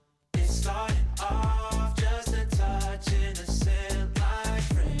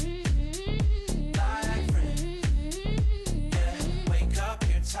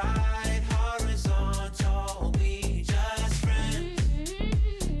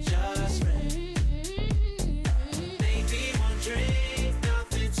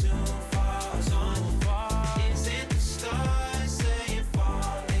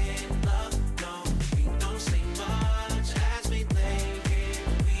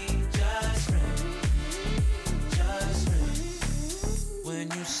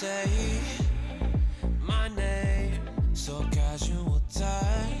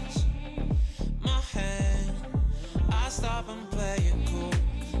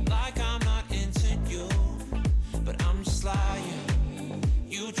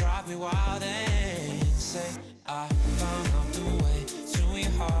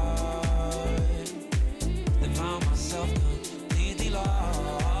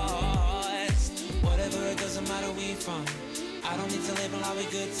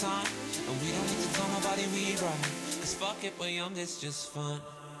a good time. And we don't need to tell nobody we right. Cause fuck it, we're young, it's just fun.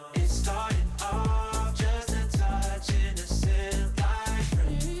 It started off just a touch innocent like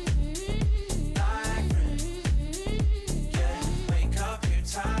rain. Like rain. Yeah, wake up, you're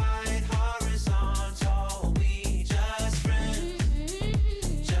tight, horizontal. We just friends.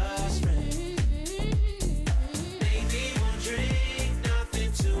 Just friends. Maybe we'll drink,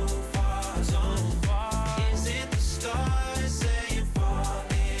 nothing too far. Zone far. Is it the stars saying fall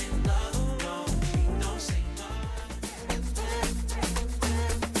in love? No, we don't say none.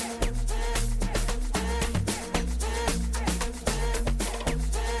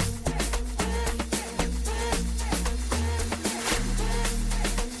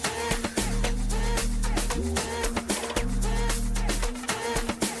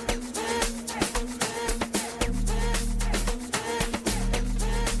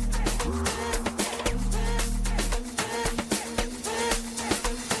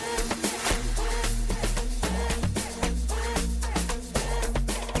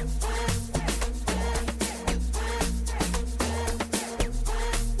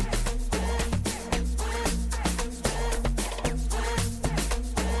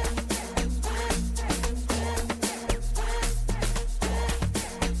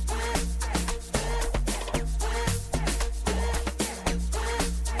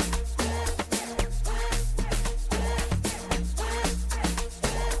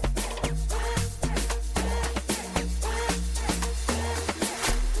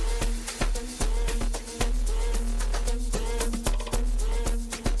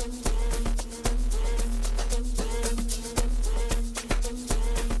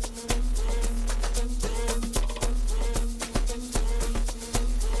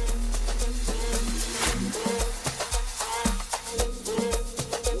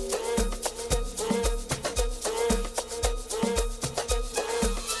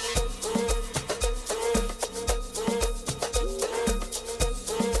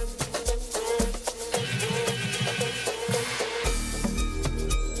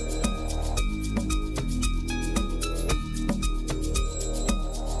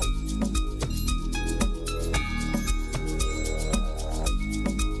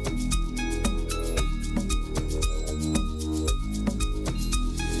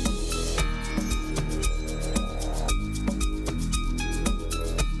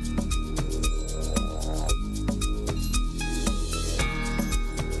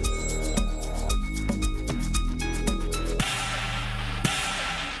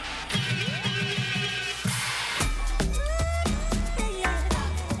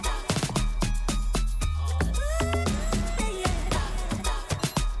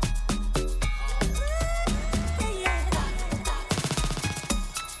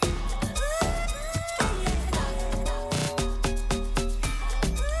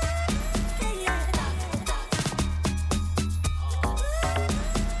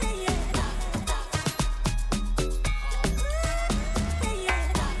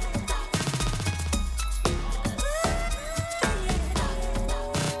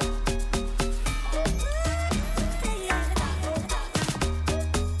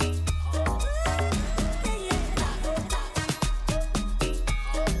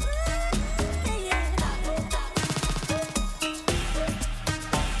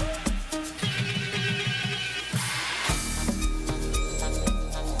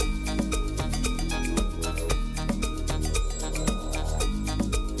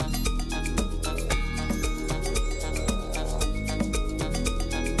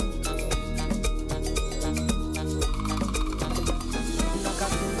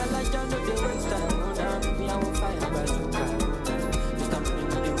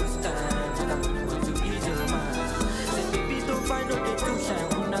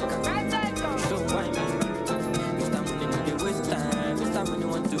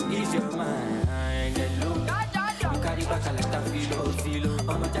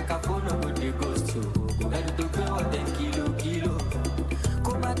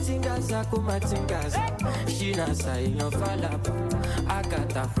 Kumatingaza, Shinasa in your falapa.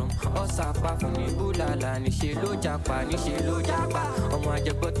 Agata from Osapa from Ibulala, Nishilo Japa, Nishilo Japa.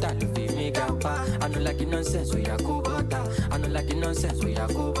 Omaja Bota, Lufi Gapa. I don't like nonsense with Yakubota. I don't like nonsense with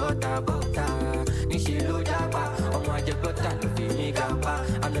Yakubota, Bota. Nishilo Japa, Omaja Bota, Lufi Gapa.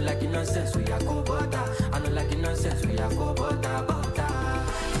 I don't like nonsense with Yakubota. I don't like nonsense with Yakubota, Bota.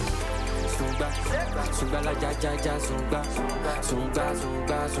 Sunga la ja ja ja sunga sunga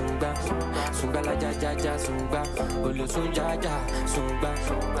sunga sunga sunga la ja ja ja sunga olo sunga ja sunga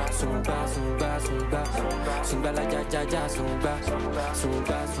sunga sunga sunga sunga la ja ja ja sunga sunga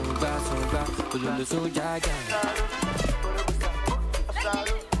sunga sunga olo sunga ja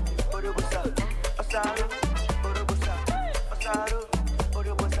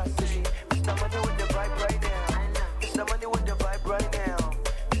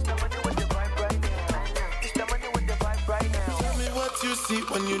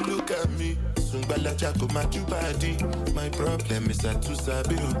When you look at me, Sungbalaja go my body. My problem is I too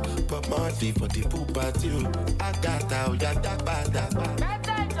sabi o. Pop Marley for the pool party o. Agata o ya dagbada.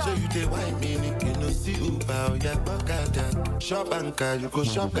 So you dey wine me, you no see Uber o ya gbọ́kada. Shop anka, you go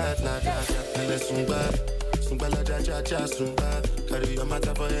shop gada. Ele Sungbalaja cha cha Sungba. Carry your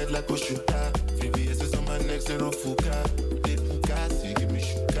matter for head like Oshuka. VVS is on my neck, zero fuka. Dey fuka, so you give me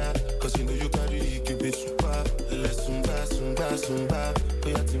sugar. Cause you know you carry, you give me super. Ele Sungba.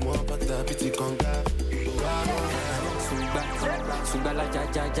 Oya ti mo bata biti konga. Sungba la ja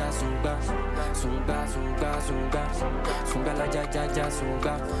ja ja sungba. Sungba la ja ja ja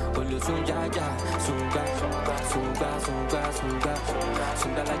sungba. Olu sunja ja sungba. Sungba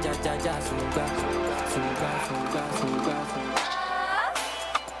la ja ja ja sungba. Sungba.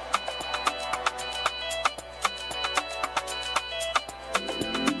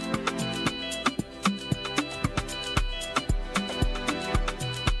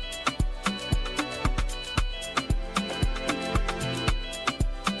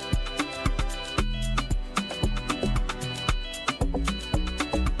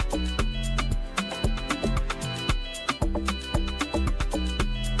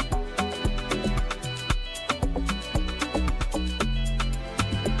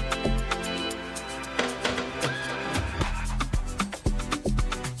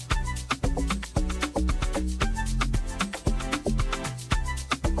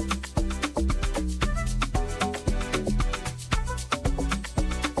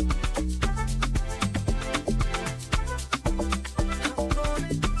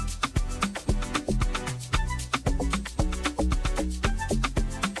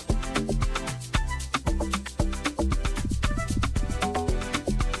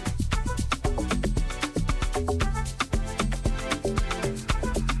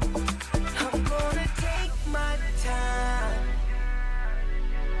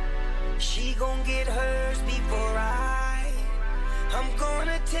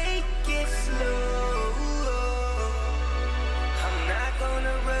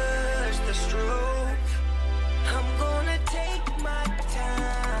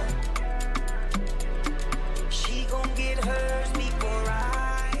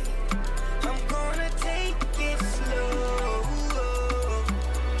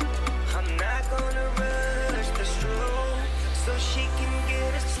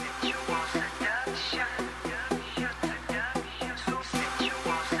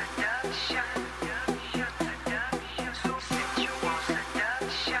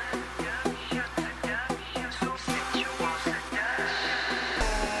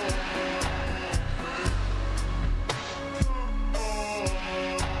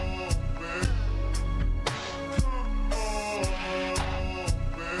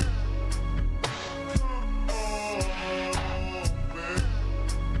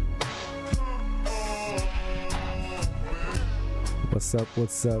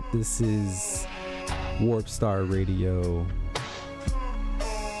 What's up? This is Warpstar Radio,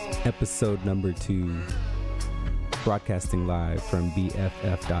 episode number 2, broadcasting live from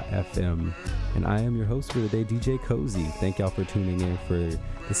BFF.FM. And I am your host for the day, DJ Cozy. Thank y'all for tuning in for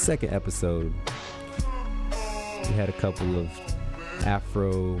the second episode. We had a couple of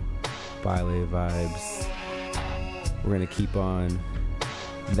Afro ballet vibes. We're going to keep on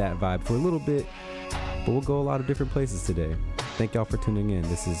that vibe for a little bit, but we'll go a lot of different places today. Thank y'all for tuning in.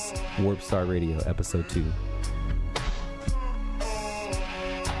 This is Warpstar Radio, episode 2.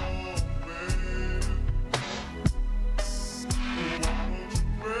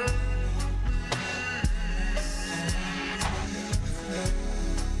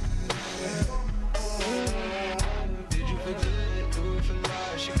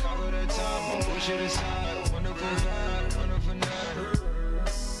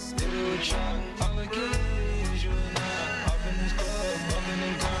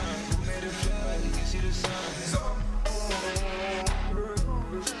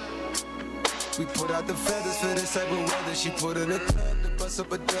 She put in a club to bust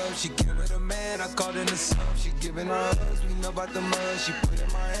up a dub. She give it a man, I called in the sub. She giving her hugs, we know about the mud. She put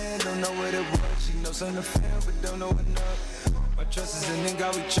in my hand, don't know what it was. She knows something to feel, but don't know enough. My trust is in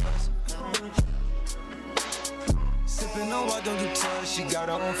God we trust. Sipping on water, don't get touched. She got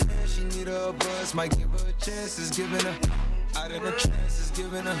her own friends, she need her a buzz. Might give her a chance, it's giving her. Out in the trance, it's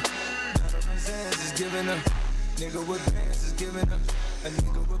giving her. Out of her hands, it's giving her. Nigga with pants, it's giving her. A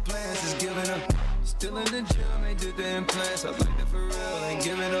nigga with plans, it's giving her. Still in the gym, they did the implants. I like that for real, ain't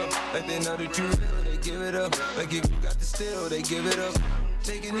give it up. Like they know that you real, they give it up. Like if you got the steal, they give it up.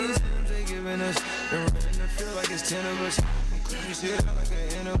 Taking these M's, they giving us. And running the field like it's 10 of us. I'm cleaning shit out like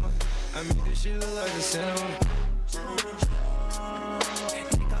an animal. I mean, this shit look like a cinema.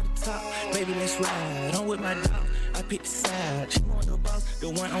 Take off the top, baby, let's ride. I'm with my dog, I pick the side. She want the boss, the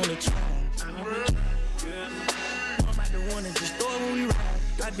one on the track. I'm about the one that just throw it when we ride.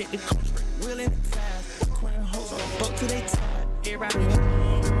 I bet the coach, wheel in the ties. Quitting hoes on the boat till they tired. Everybody, you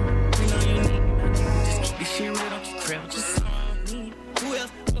know you need me, my nigga. Just keep this shit real, don't you crap, just me. Who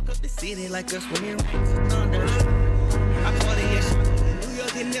else fuck up the city like us when it rains and thunder? I party at shit. New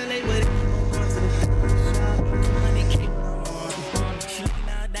York and LA, but it keep on going to the shop. Money keep on. She looking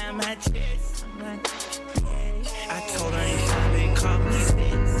out down my chest. I told her I ain't shopping, call me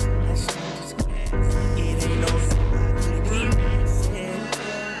six. That shit just grass. It ain't no somebody to be missing.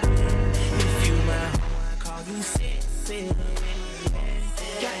 If you my hoe, I call you sexy.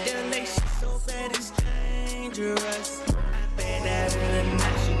 Got that lace so bad it's dangerous. I bet that in the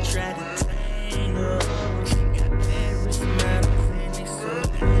night she tried to tangle. She got Paris models and they so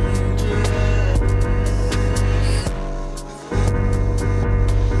dangerous.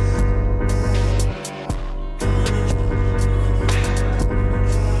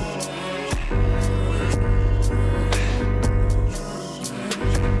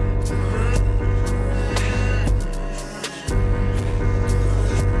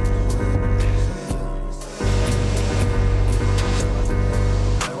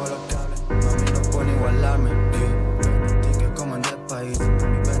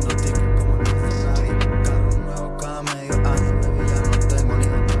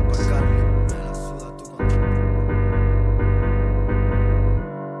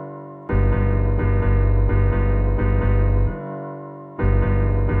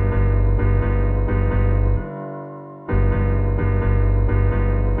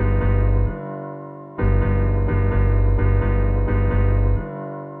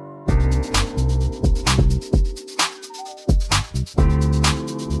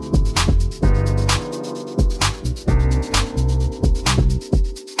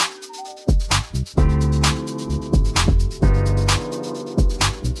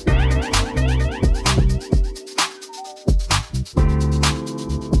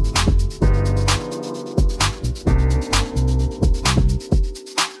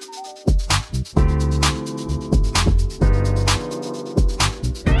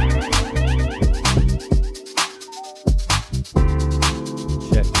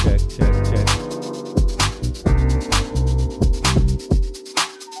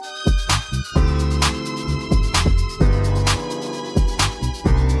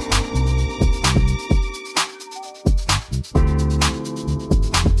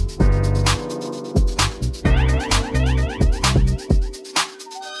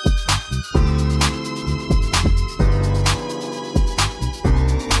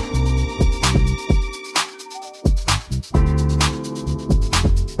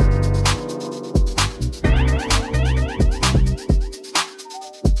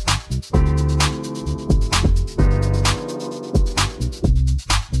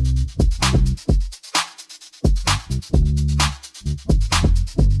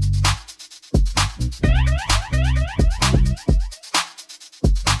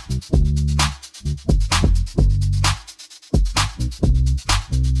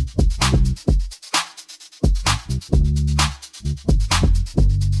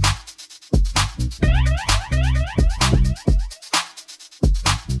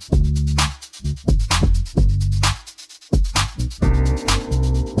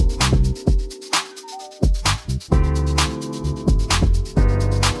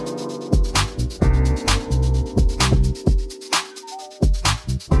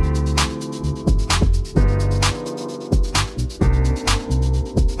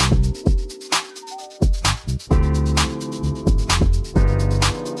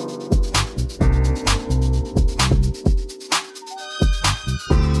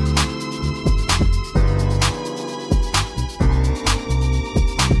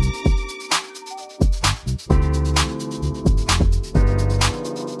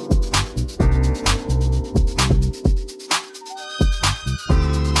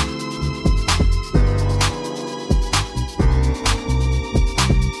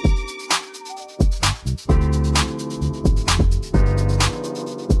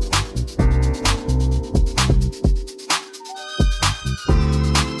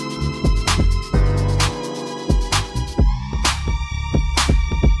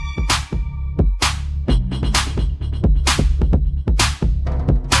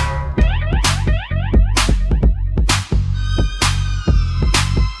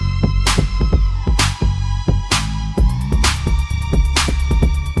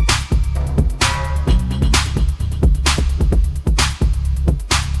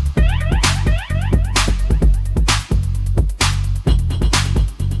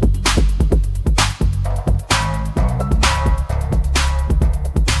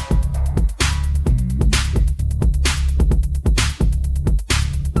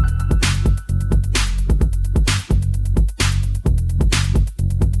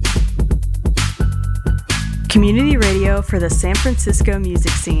 community radio for the San Francisco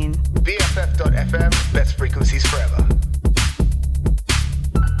music scene. BFF.FM, best frequencies forever.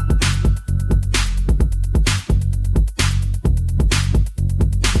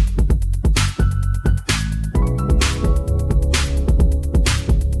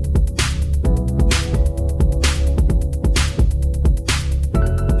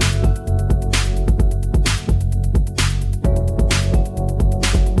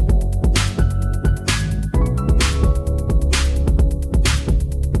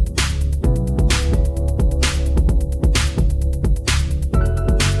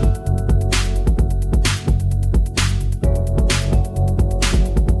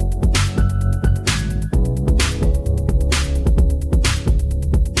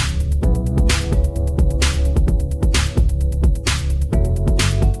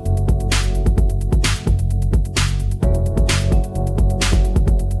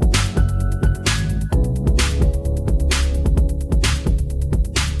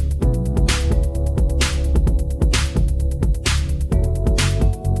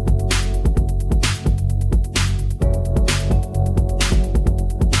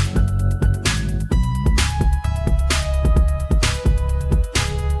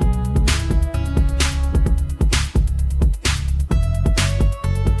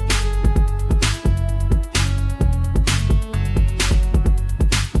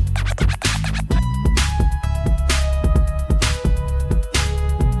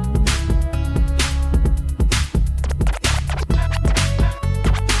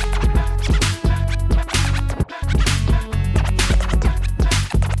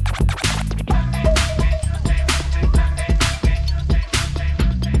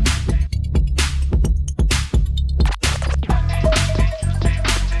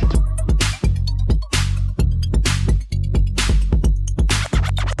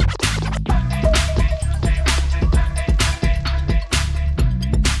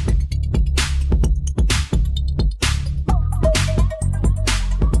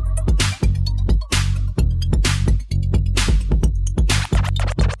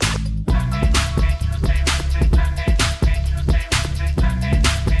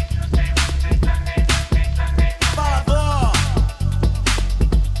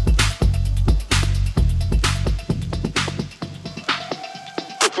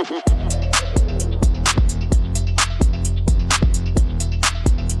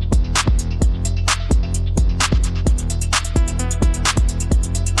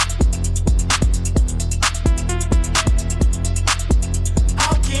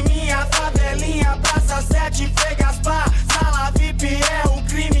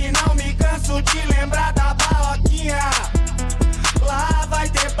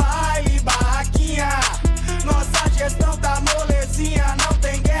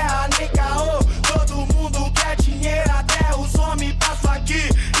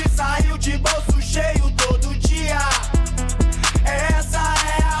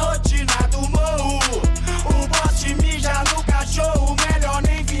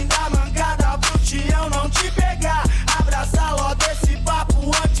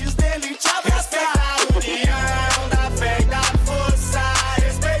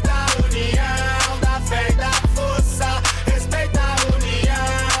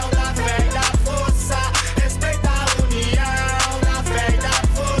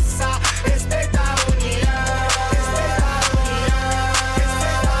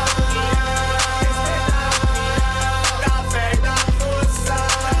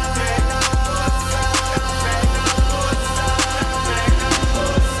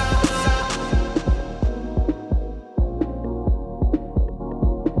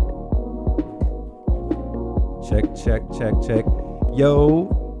 Check. Yo,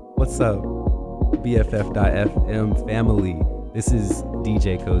 what's up? BFF.FM family. This is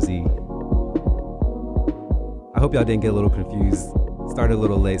DJ Cozy. I hope y'all didn't get a little confused. Started a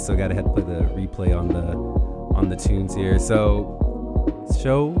little late, so I gotta have to play the replay on the tunes here. So,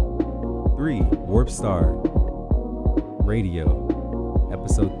 show 3, Warpstar Radio,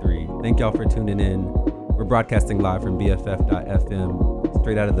 episode 3. Thank y'all for tuning in. We're broadcasting live from BFF.FM,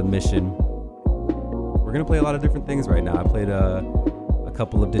 straight out of the Mission. We're gonna play a lot of different things right now. I played a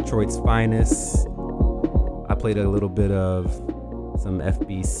couple of Detroit's finest. I played a little bit of some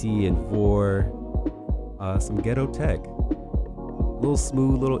FBC and 4, some ghetto tech. A little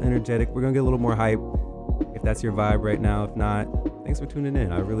smooth, a little energetic. We're gonna get a little more hype if that's your vibe right now. If not, thanks for tuning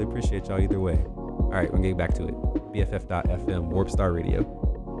in. I really appreciate y'all either way. All right, we're gonna get back to it. BFF.FM, Warpstar Radio.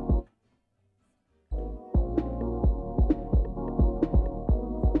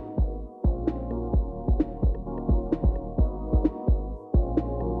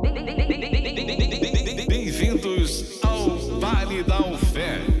 me dá um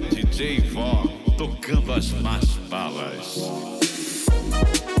fé, DJ Vó, tocando as más balas.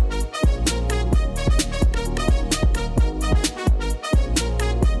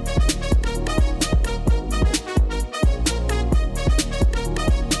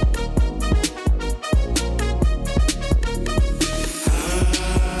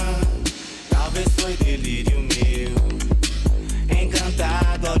 Talvez foi delírio meu,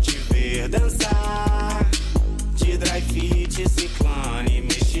 encantado ao te ver dançar. De dry fit, ciclone,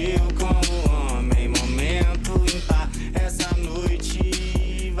 mexeu com o homem, momento ímpar. Essa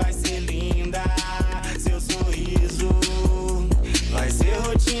noite vai ser linda, seu sorriso vai ser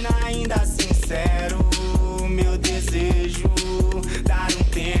rotina, ainda sincero. Meu desejo, dar um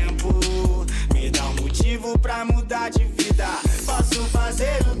tempo, me dá um motivo pra mudar de vida. Posso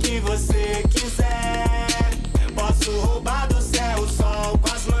fazer o que você quiser, posso roubar do céu o sol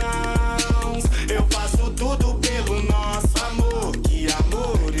com as mãos. Eu faço tudo pelo nosso amor. Que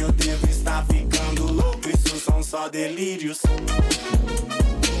amor, eu devo estar ficando louco. Isso são só delírios.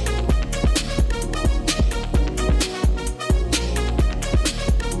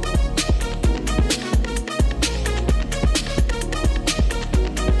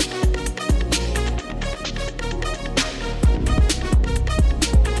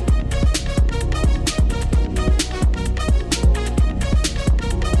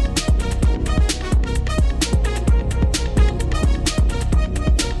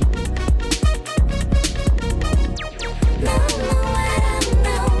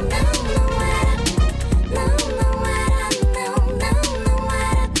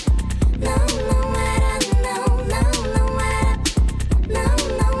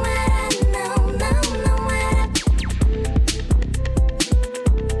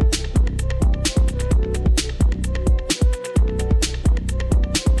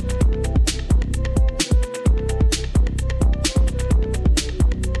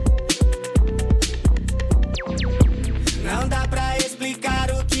 Não dá pra explicar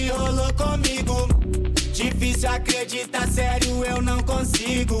o que rolou comigo. Difícil acreditar, sério, eu não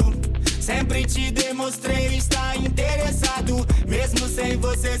consigo. Sempre te demonstrei estar interessado, mesmo sem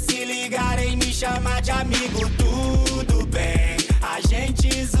você se ligar em me chamar de amigo. Tudo bem, a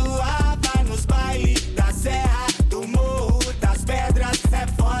gente zoava nos bailes da serra, do morro, das pedras. É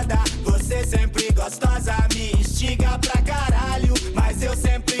foda, você sempre gostosa, me instiga pra caralho, mas eu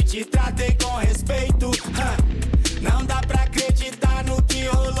sempre te tratei com respeito. Não dá pra acreditar no que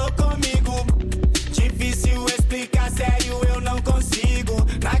rolou comigo. Difícil explicar, sério, eu não consigo.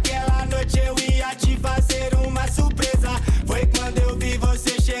 Naquela noite eu ia te fazer uma surpresa. Foi quando eu vi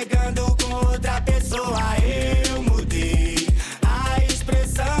você chegando com outra pessoa. Eu mudei a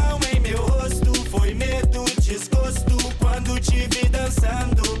expressão em meu rosto. Foi medo, desgosto, quando te vi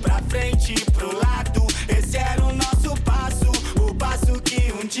dançando pra frente e pro lado. Esse era o nosso passo, o passo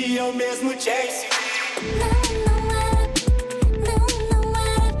que um dia eu mesmo te ensinei.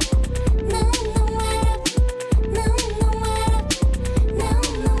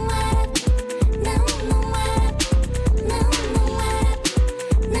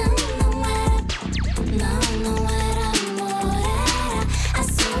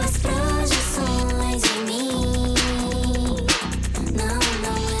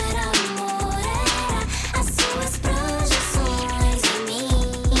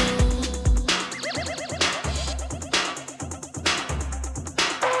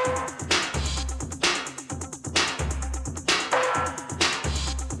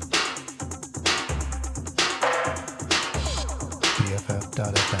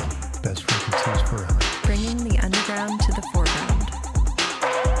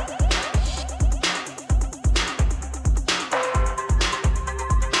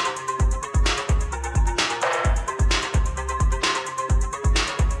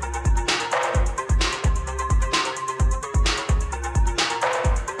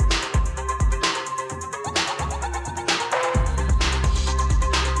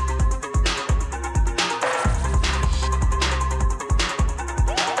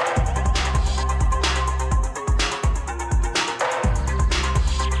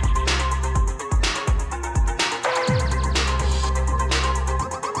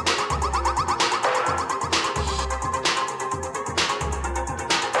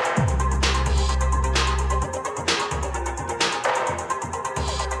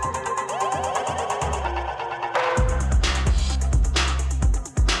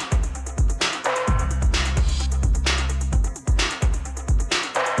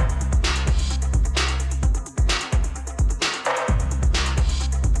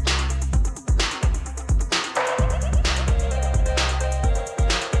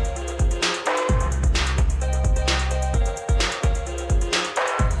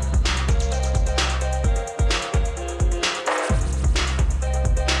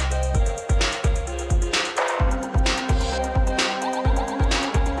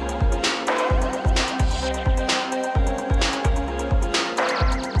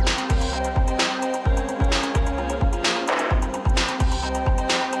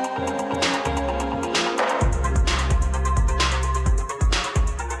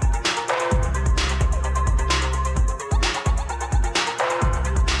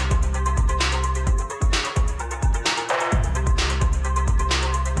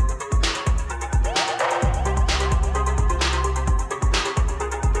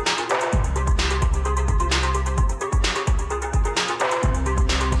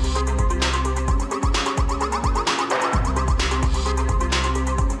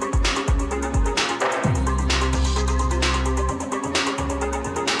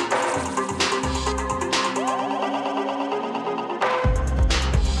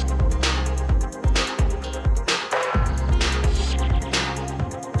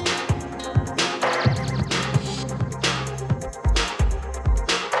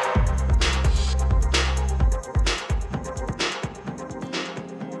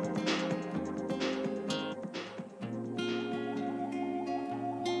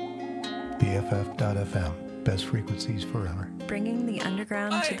 BFF.FM, best frequencies forever. Bringing the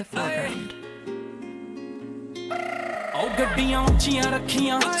underground to the foreground. ਉਹ ਗੱਡੀਆਂ ਉੱਚੀਆਂ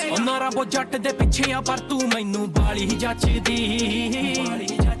ਰੱਖੀਆਂ ਉਹਨਾਂ ਰੱਬੋ ਜੱਟ ਦੇ ਪਿੱਛੇ ਆ ਪਰ ਤੂੰ ਮੈਨੂੰ ਬਾਲੀ ਹੀ ਜੱਚਦੀ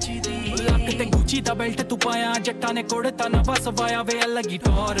ਲੱਕ ਤੇ ਗੁੱਚੀ ਦਾ ਬੈਲਟ ਤੂੰ ਪਾਇਆ ਜੱਟਾਂ ਨੇ ਕੁੜਤਾ ਨਾ ਬਸ ਵਾਇਆ ਵੇ ਅਲੱਗੀ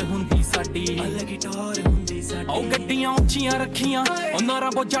ਟੌਰ ਹੁੰਦੀ ਸਾਡੀ ਉਹ ਗੱਡੀਆਂ ਉੱਚੀਆਂ ਰੱਖੀਆਂ ਉਹਨਾਂ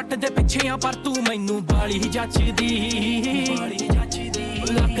ਰੱਬੋ ਜੱਟ ਦੇ ਪਿੱਛੇ ਆ ਪਰ ਤੂੰ ਮੈਨੂੰ ਬਾਲੀ ਹੀ ਜੱਚਦੀ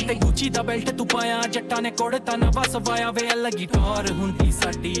ਲੱਕ ਤੇ ਗੁੱਚੀ ਦਾ ਬੈਲਟ ਤੂੰ ਪਾਇਆ ਜੱਟਾਂ ਨੇ ਕੁੜਤਾ ਨਾ ਬਸ ਵਾਇਆ ਵੇ ਅਲੱਗੀ ਟੌਰ ਹੁੰਦੀ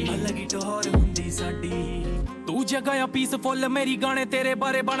ਸਾਡੀ ਤੂੰ ਜਗ੍ਹਾ ਆ ਪੀਸਫੁੱਲ ਮੇਰੀ ਗਾਣੇ ਤੇਰੇ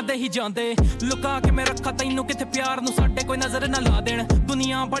ਬਾਰੇ ਬਣਦੇ ਹੀ ਜਾਂਦੇ ਲੁਕਾ ਕੇ ਮੈਂ ਰੱਖਾ ਤੈਨੂੰ ਕਿਤੇ ਪਿਆਰ ਨੂੰ ਸਾਡੇ ਕੋਈ ਨਜ਼ਰ ਨਾ ਲਾ ਦੇਣ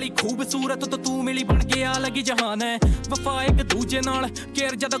ਦੁਨੀਆ ਬੜੀ ਖੂਬਸੂਰਤ ਤੇ ਤੂੰ ਮਿਲੀ ਬਣ ਗਿਆ ਅਲੱਗੀ ਜਹਾਨ ਹੈ ਵਫਾ ਇੱਕ ਦੂਜੇ ਨਾਲ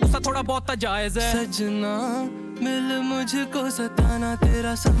ਕੇਰ ਜਦ ਗੁੱਸਾ ਥੋੜਾ ਬਹੁਤਾ ਜਾਇਜ਼ ਹੈ ਸਜਣਾ मिल मुझको सताना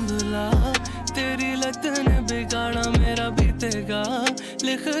तेरा संभला तेरी लत ने बिगाड़ा मेरा बीतेगा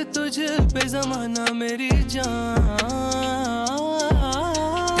लिख तुझ पे जमाना मेरी जान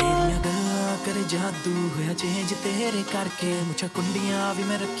तेरिया गल्लां करे जादू होया चेंज तेरे करके मुझे कुंडियां भी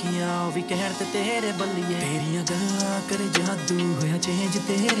मैं रखियां भी कहण ते तेरे बल्लिए तेरिया गल्लां करे जादू होया चेंज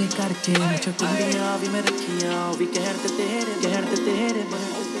तेरे करके मुझे कुंडियां भी मैं रखियां भी कहण ते तेरे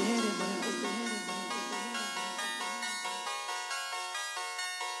बल्लिए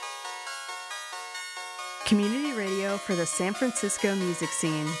Community radio for the San Francisco music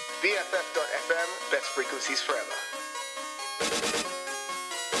scene. BFF.FM, best frequencies forever.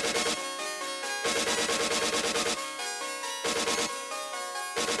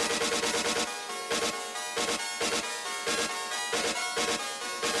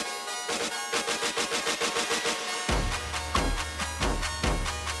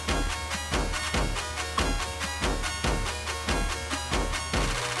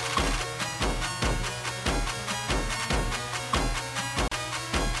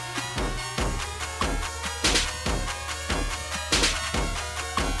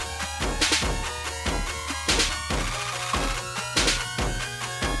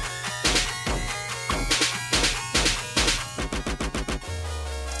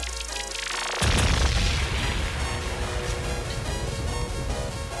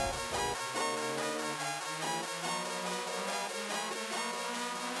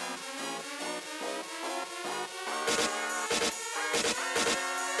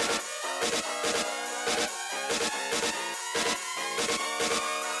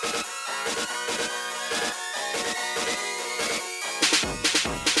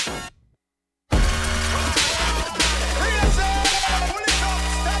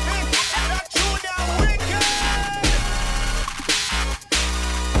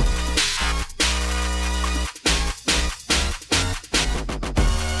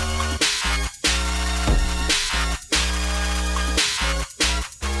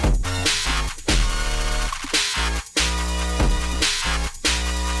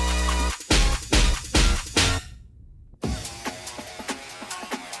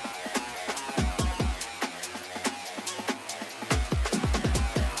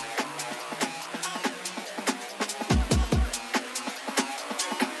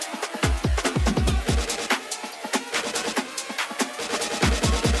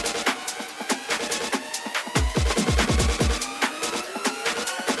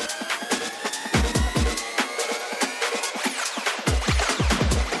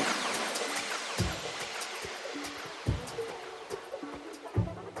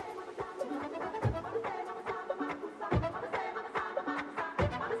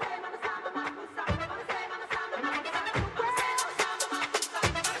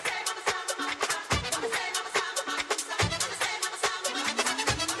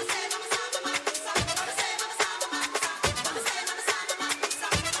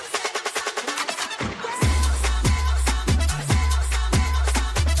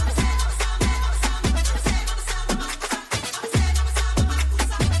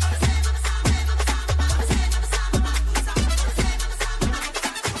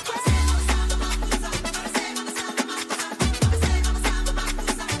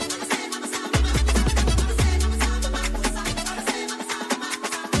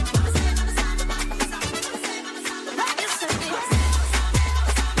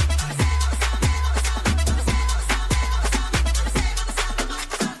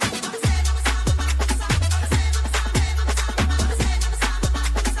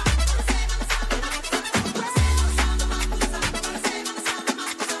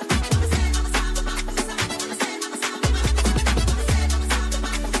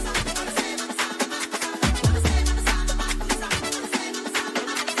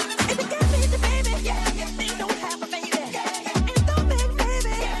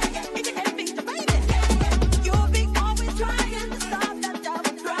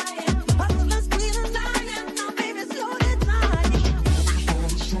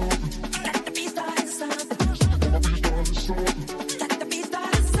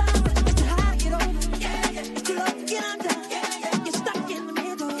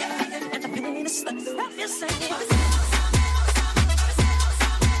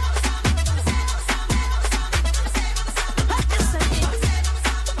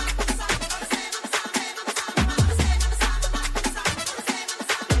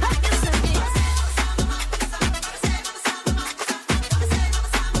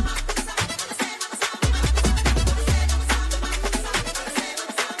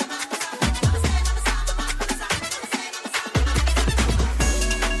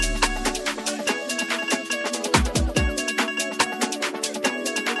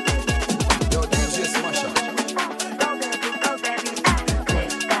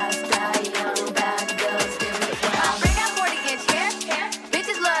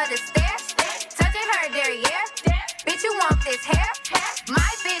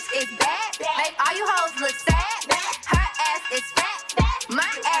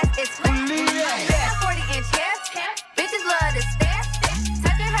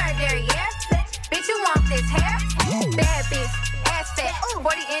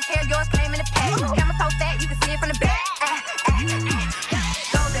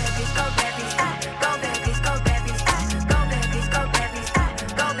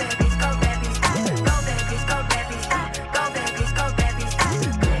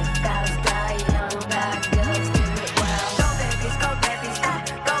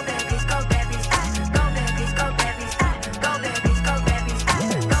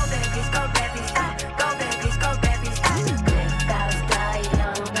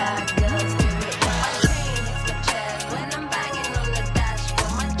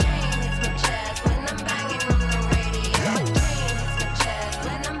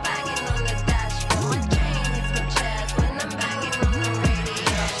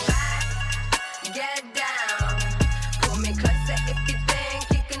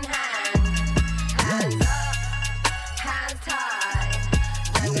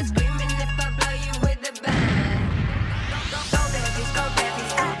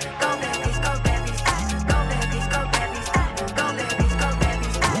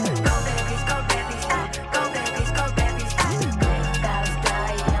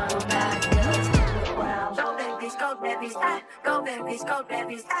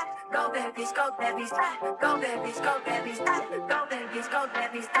 baby, stop. Go baby, go baby, stop. Go baby, go baby, stop. Go baby, go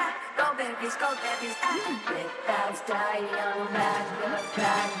baby, stop. Go baby, go baby, stop. Without style, young bad girl,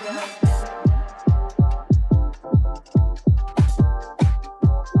 bad girl.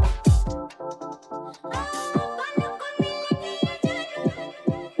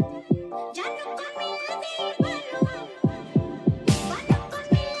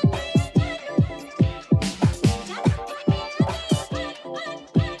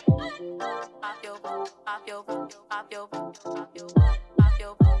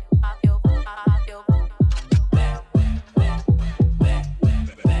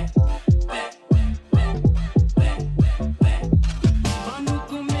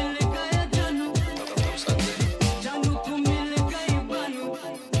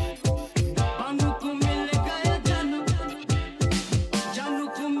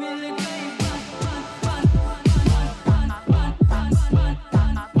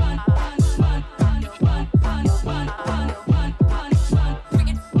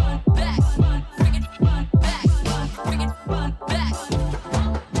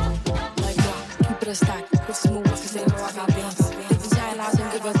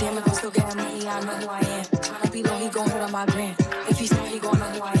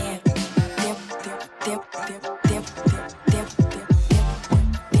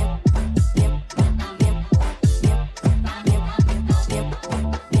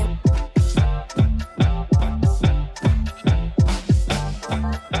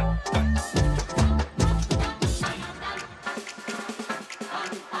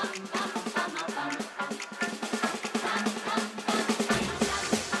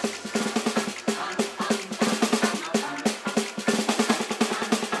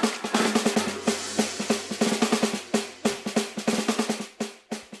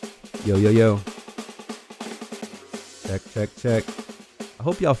 Yo. Check. I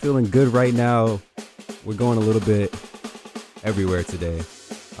hope y'all feeling good right now. We're going a little bit everywhere today.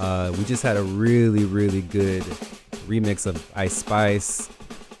 We just had a really, really good remix of Ice Spice.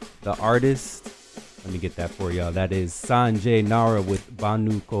 The artist, let me get that for y'all. That is Sanjay Nara with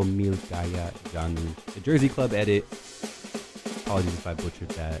Banu Ko Mil Gaya Janu. The Jersey Club edit. Apologies if I butchered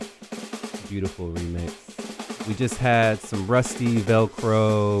that. Beautiful remix. We just had some Rusty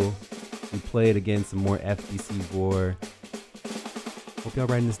Velcro. We played again some more FBC War. Hope y'all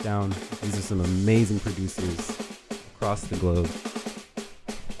writing this down. These are some amazing producers across the globe.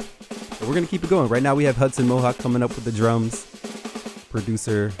 But we're going to keep it going. Right now we have Hudson Mohawk coming up with the drums.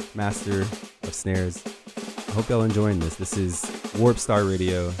 Producer, master of snares. I hope y'all enjoying this. This is Warpstar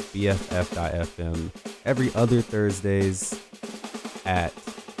Radio, BFF.FM. Every other Thursdays at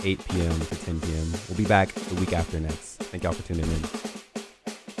 8 p.m. to 10 p.m. We'll be back the week after next. Thank y'all for tuning in.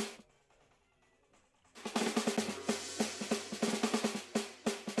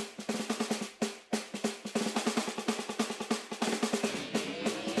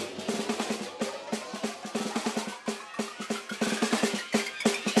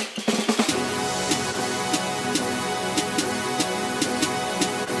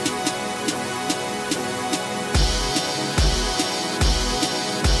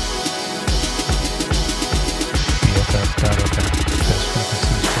 BFF.FM.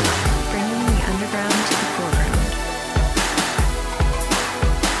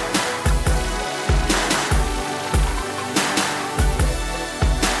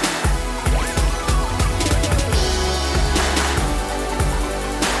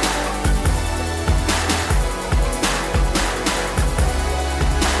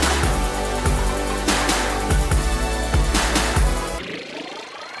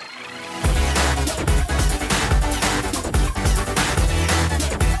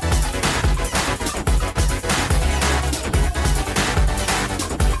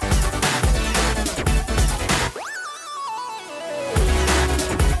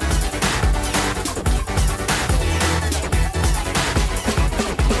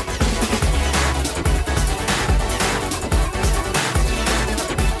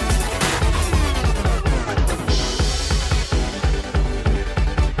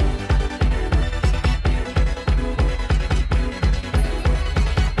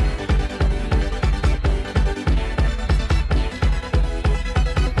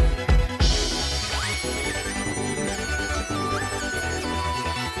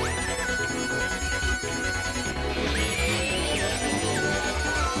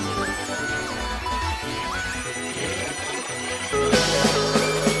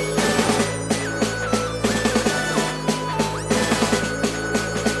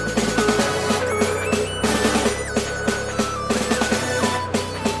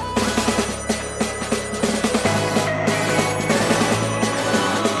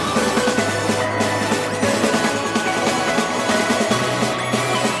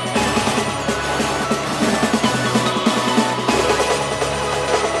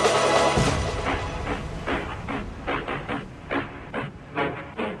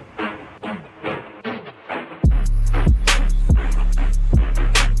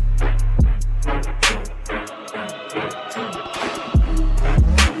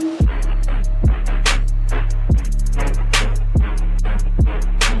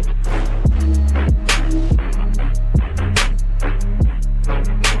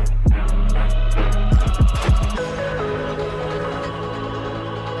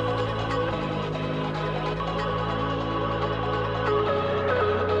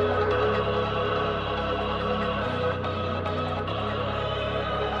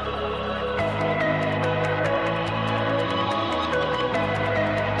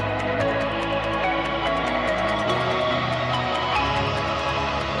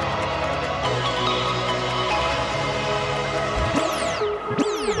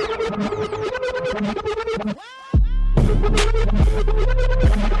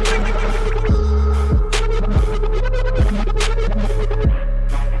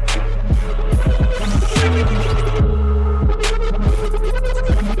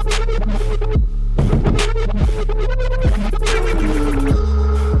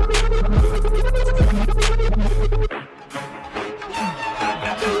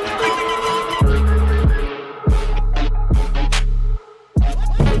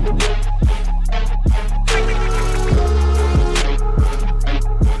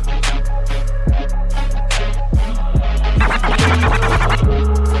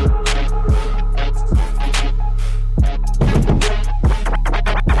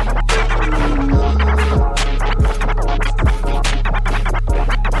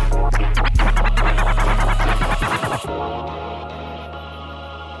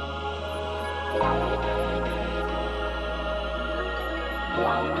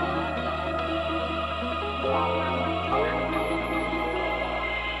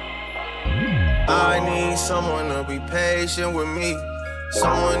 I need someone to be patient with me.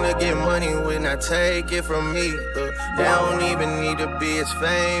 Someone to get money when I take it from me. They don't even need to be as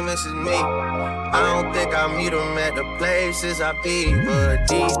famous as me. I don't think I meet them at the places I be, but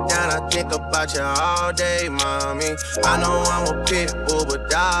deep down I think about you all day, mommy. I know I'm a pit bull, but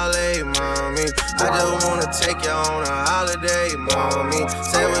darling, mommy, I just wanna take you on a holiday, mommy.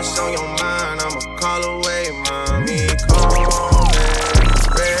 Say what's on your mind, I'ma call away, mommy. Come and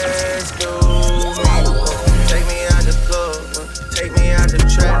rescue me. Take me out the club, take me out the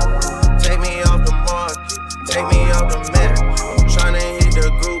trap, take me off the market, take me off the map. I'm tryna hit the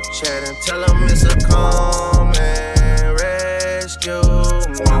group chat and tell them it's a come and rescue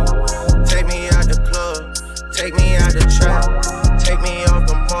me. Take me out the club, take me out the trap, take me off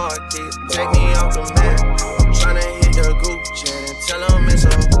the market, take me off the map. I'm tryna hit the group chat and tell them it's a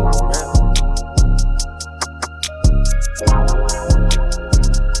rap.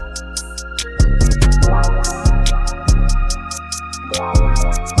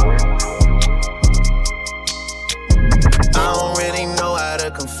 I don't really know how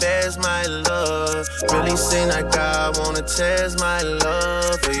to confess my love. Really seem like I wanna test my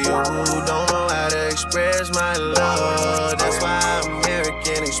love for you. Don't know how to express my love. That's why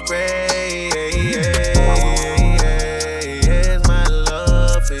American Express my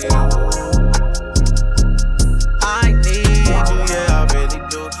love for you. I need you, yeah, I really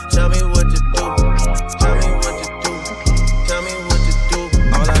do. Tell me what to do. Tell me what to do. Tell me what to do.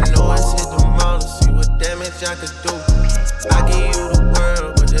 All I know is hit the mall to see what damage I could do. I give you the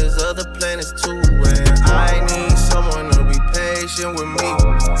world, but there's other planets too. And I need someone to be patient with me.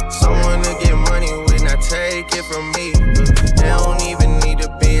 Someone to get money when I take it from me. They don't even need to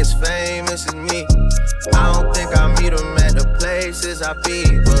be as famous as me. I don't think I meet them at the places I be,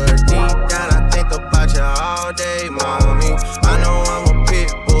 but deep down I think about you all day, mommy. I know I'm a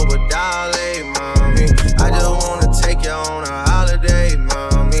pit bull, but darling, mommy, I just wanna take you on a holiday,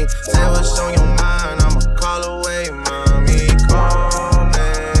 mommy. Say what's on your mind, I'ma call away, mommy. Come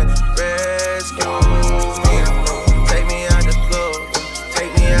and rescue me. Take me out the club,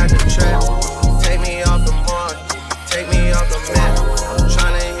 take me out the trap, take me off the market, take me off the map. I'm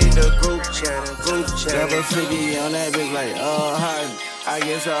tryna hit the group chat. Double 50 on that bitch like, oh, hot. I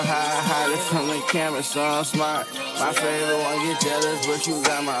get so high it from the camera, so I'm smart. My favorite one get jealous, but you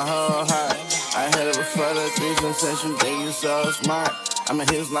got my whole heart. I had it before the threesome since you think you so smart. I'm a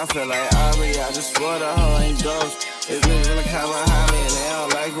hips, I feel like Aubrey, I just swore the hoe ain't ghost. It's niggas in the car behind me and they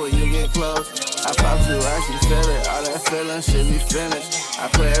don't like when you get close. I pop you, I can feel it, all that feeling should be finished. I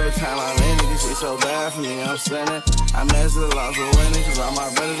pray every time I'm in it, cause she so bad for me, I'm sinning. I mess it along for winning, cause all my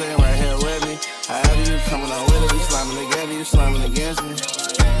brothers ain't right here with me. However you coming on with it, we slamming together, you slamming against me.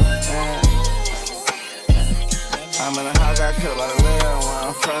 I'm in a house, got cut by the lid, when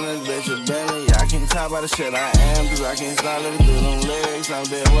I'm from this bitch a Bentley. I can't talk about the shit I am, cause I can't stop living through them lyrics. I'm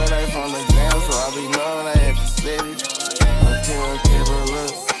dead with life from the gram, so I be knowing I hit the city. Okay, but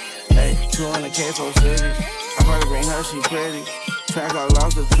look, hey, 200K for city. I probably bring her, she pretty. Track all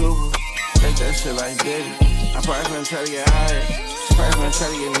lost the trooper, take that shit like Diddy. I'm probably finna try to get higher, she probably finna try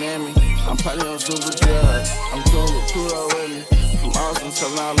to get near me. I'm probably on super drugs, I'm cool with Pluto with me. From Austin to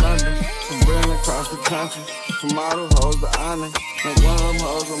now London, from Britain across the country. From model hoes to honor, make one of them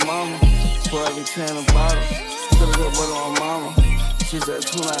hoes a mama. Pour every 10 a bottle, still a good brother on mama. She said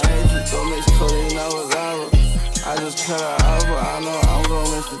 298, don't mix codeine with Zara. I just cut her over, I know I'm gonna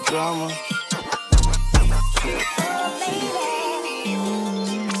miss the drama. Shit.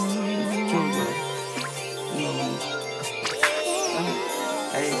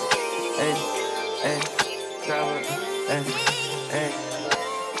 Hey, driver, hey.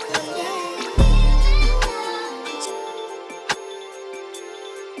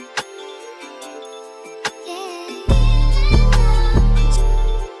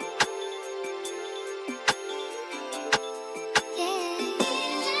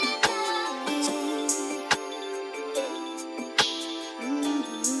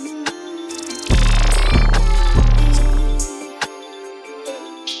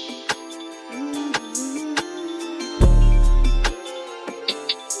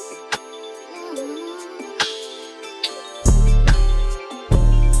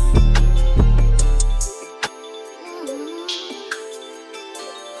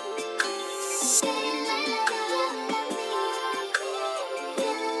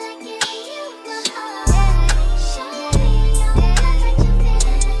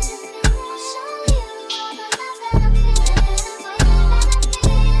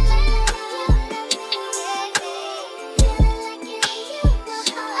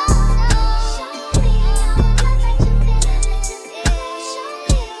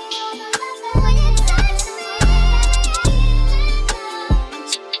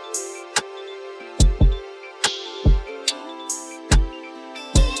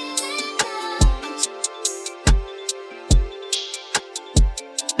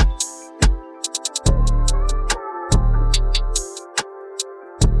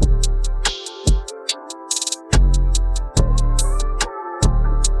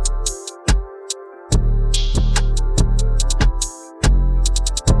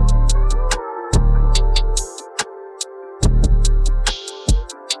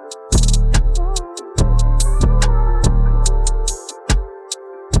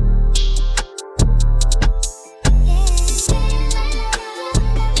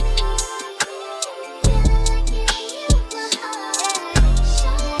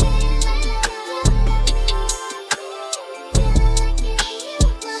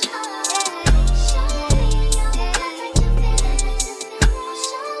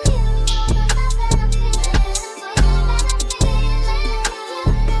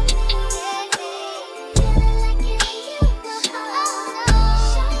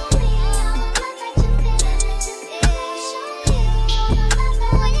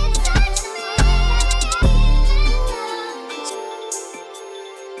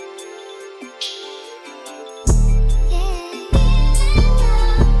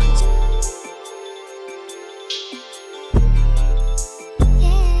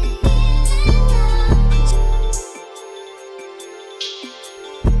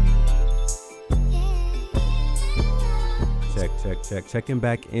 Checking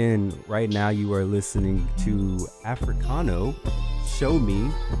back in. Right now you are listening to Africano, Show Me.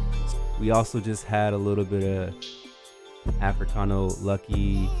 We also just had a little bit of Africano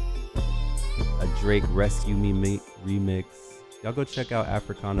Lucky, a Drake Rescue Me remix. Y'all go check out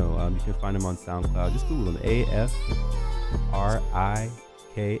Africano. You can find him on SoundCloud. Just Google him,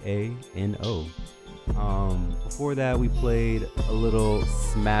 AFRIKANO. Before that, we played a little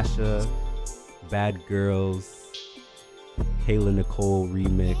Smasha, Bad Girls, Kayla Nicole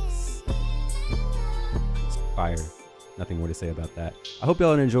remix. Fire. Nothing more to say about that. I hope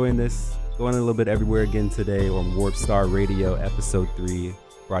y'all are enjoying this. Going a little bit everywhere again today on Warpstar Radio, episode 3,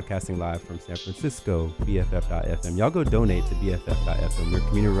 broadcasting live from San Francisco, BFF.FM. Y'all go donate to BFF.FM. We're a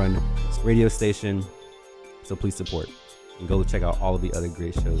community-run radio station, so please support. And go check out all of the other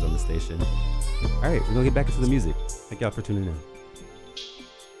great shows on the station. All right, we're going to get back into the music. Thank y'all for tuning in.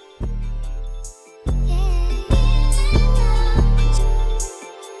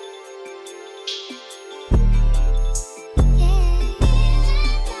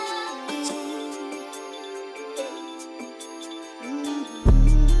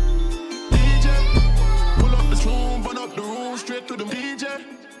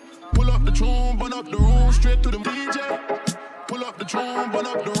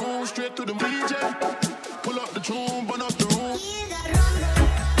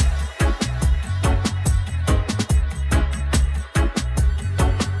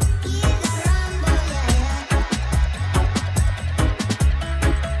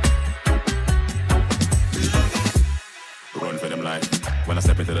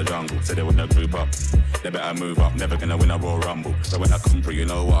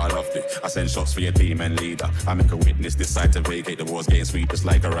 Send shots for your team and leader. I make a witness decide to vacate. The war's getting sweet just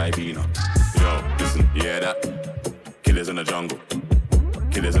like a Ribena. Yo, listen, you hear that? Killers in the jungle.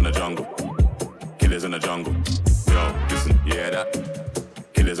 Killers in the jungle. Killers in the jungle. Yo, listen, you hear that?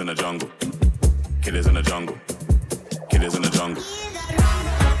 Killers in the jungle. Killers in the jungle. Killers in the jungle.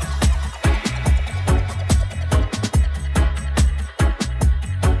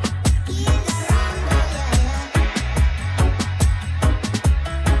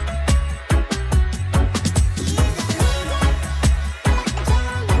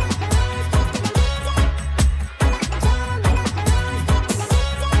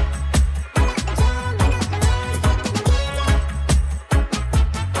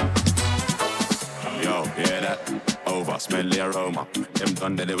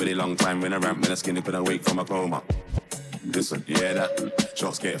 Long time when I ramp, when I skinny couldn't wake from a coma. Listen, you hear that?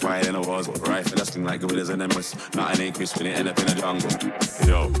 Shots get fired in a wars, but rifle that sting like gorillas and emeralds. Not an ain't crisp when it end up in the jungle.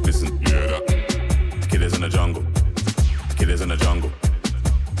 Yo, listen, you hear that? Killers in the jungle. Killers in the jungle.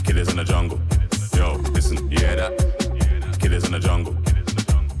 Killers in the jungle. Yo, listen, you hear that? Killers in the jungle.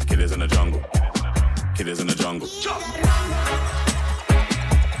 Killers in the jungle. Killers in the jungle.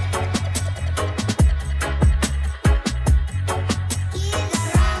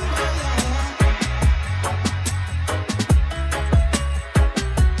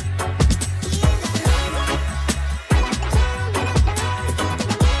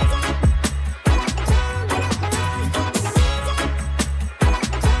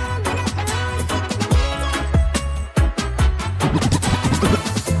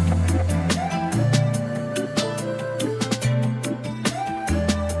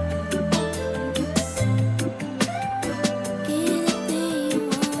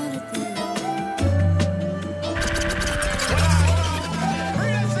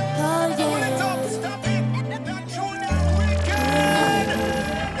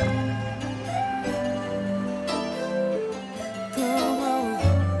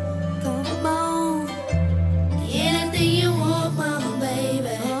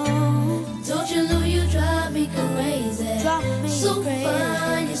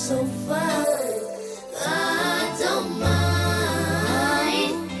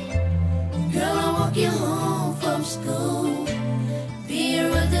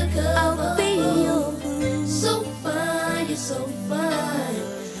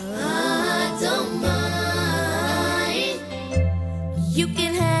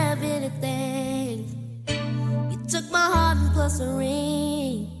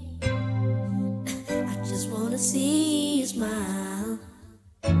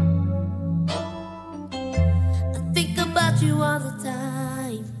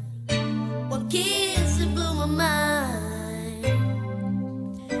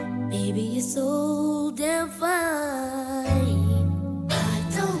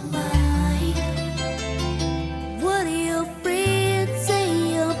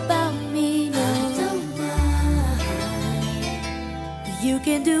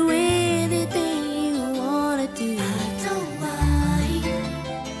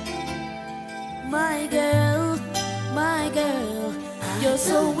 You're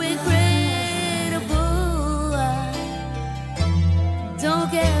so incredible. Don't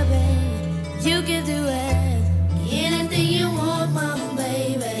care, babe. You can do it. Anything you want, mama,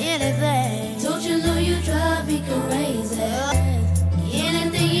 baby. Anything. Don't you know you drive me crazy?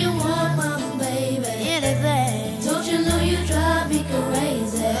 Anything you want, mama, baby. Anything. Don't you know you drive me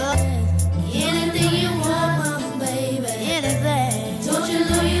crazy? Anything you want, mama, baby. Anything. Don't you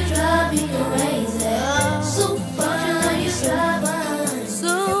know you drive me crazy? So fun, you know you drive me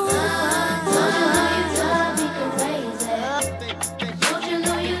so fun. Don't you know you drive me crazy? Don't you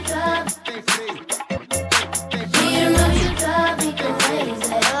know you drive me crazy? You know you drive me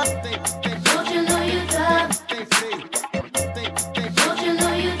crazy. Don't you know you drive me crazy? Don't you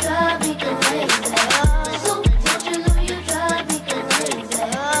know you drive me crazy? So don't you know you drive me crazy?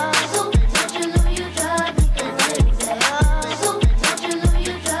 So don't you know you drive me crazy? So don't you know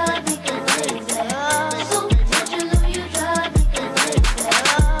you drive me crazy? So don't you know you drive me crazy?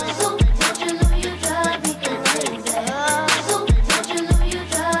 So don't you know you drive me crazy? So don't you know you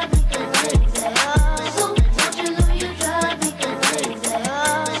drive me crazy? So don't you know you drive me crazy?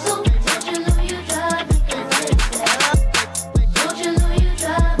 So don't you know you drive me crazy? Don't you know you drive? Don't you know you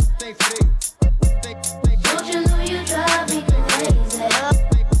drive me crazy? Don't you know you drive?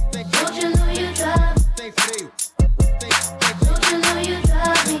 Don't you know you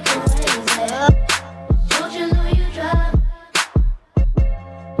drive me crazy? Don't you know you drive?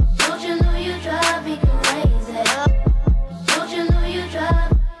 Don't you know you drive me crazy? Don't you know you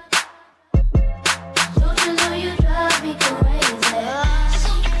drive? Don't you know you drive me crazy?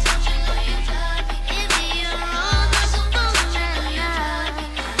 If you're wrong, so don't you drive me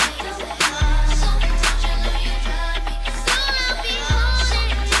crazy? So I'll be holding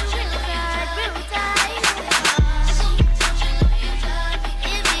you tight, real tight.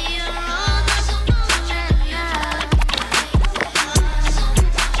 If you're wrong, so don't you drive me crazy?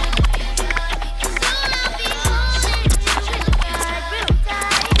 So I'll be holding you tight, real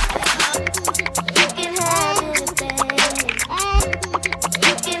tight. You can have it, babe.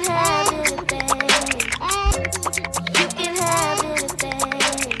 You can have it, babe. You can have it, babe.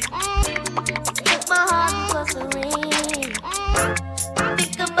 Take my heart and plus a ring.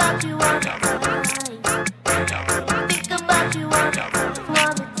 Think about you all the time. Think about you all the time.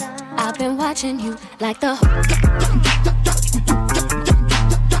 I've been watching you like the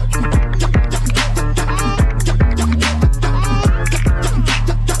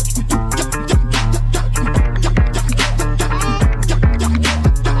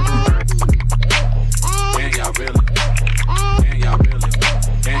Can y'all really? Can y'all really?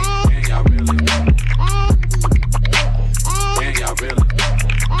 Can y'all really? Can y'all really? Can y'all really?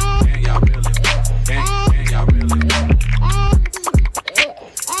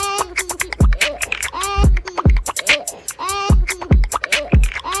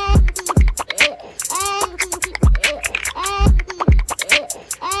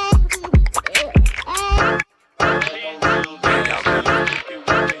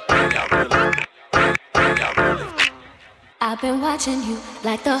 Can y'all really? I've been watching you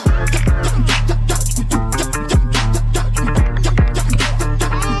like the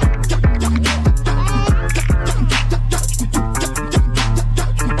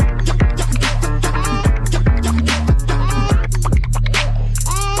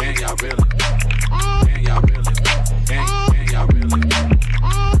Can y'all really? Can y'all really? Can y'all really?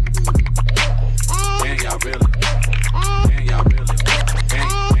 Can y'all really? Can y'all really?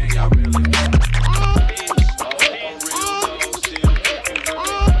 Can y'all really?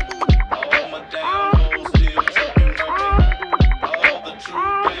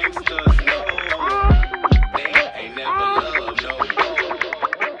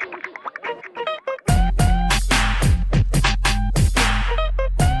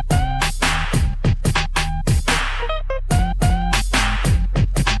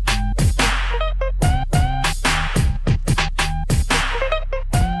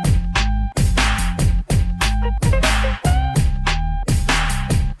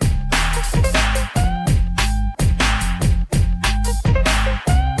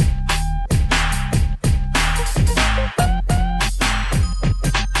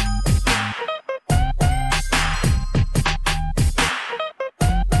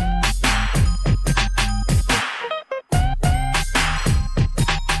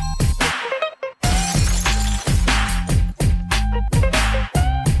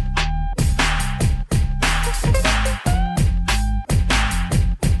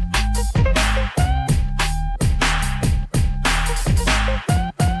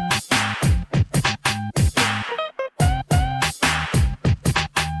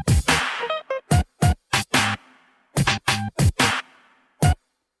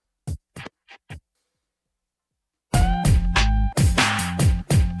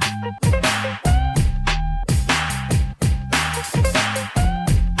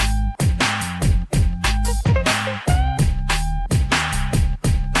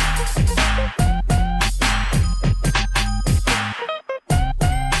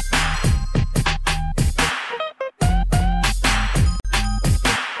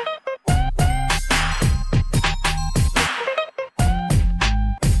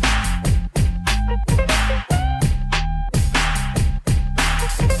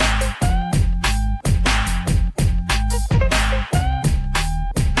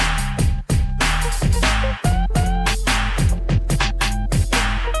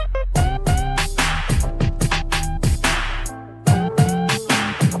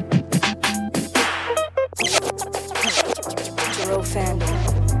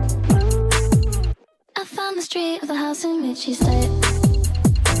 the street of the house in which she stayed.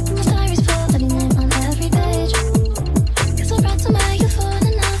 My diary's full of your name on every page. Guess I read somewhere you fall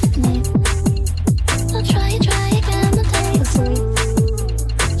enough with me. I'll try again, I'll take the sweet.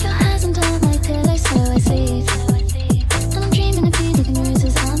 Your hands under my pillow, so I sleep. And I'm dreaming of you leaving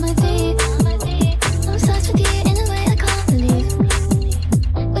roses on my feet. I'm obsessed with you in a way I can't believe.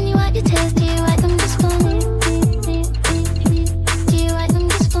 When you wipe your tears, do you wipe them just for me? Do you wipe them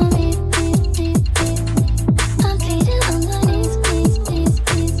just for me? I'm bleeding on my knees, please, please,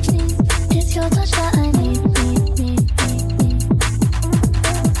 please, please. It's your touch that I need.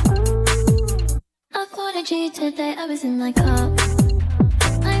 I thought of you today, I was in my car.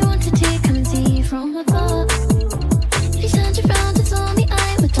 I wanted to come and see you from afar. If you turned around and saw me,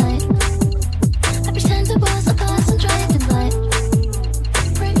 I would die. I pretend I was a person driving by.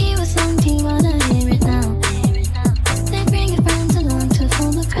 Wrote you a song, do you wanna hear it now? Then bring your friends along to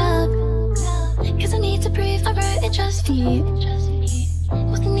form a crowd. Cause I need to prove I wrote it just for you.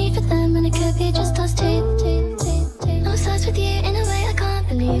 What's the need for them when it could be just us two? I'm obsessed with you in a way I can't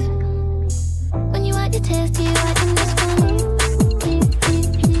believe. When you wipe your tears, do you wipe them just for me?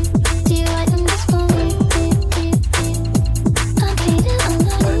 Do you wipe them just for me? I'm bleeding on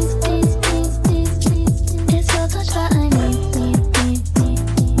my knees, please, please, please, please. It's your touch that I need.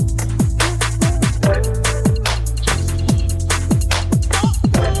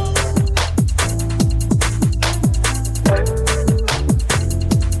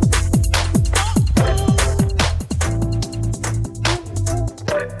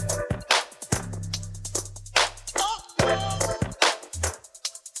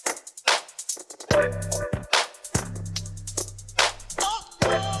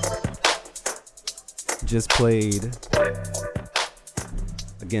 Just played,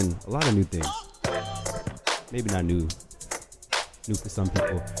 again, a lot of new things. Maybe not new for some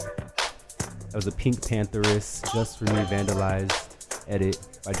people. That was a Pink Pantheress, Just For Me Vandalized edit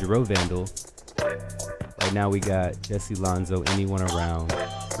by Jero Vandal. Right now we got Jesse Lonzo, Anyone Around.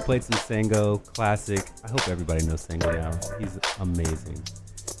 We played some Sango, classic. I hope everybody knows Sango now. He's amazing.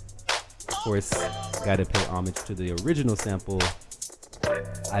 Of course, gotta pay homage to the original sample,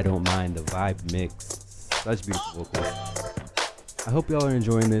 I Don't Mind the Vibe Mix. Such beautiful vocals. I hope y'all are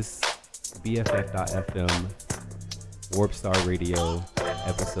enjoying this. BFF.FM, Warpstar Radio,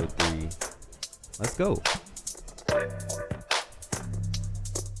 episode 3. Let's go.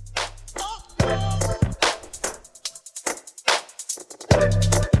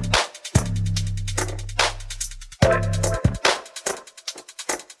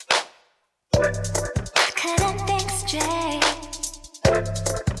 Couldn't think straight.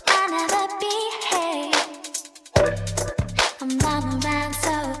 I never behave. I'm running around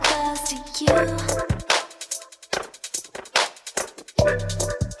so close to you.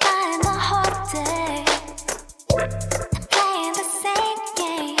 Flying the whole day.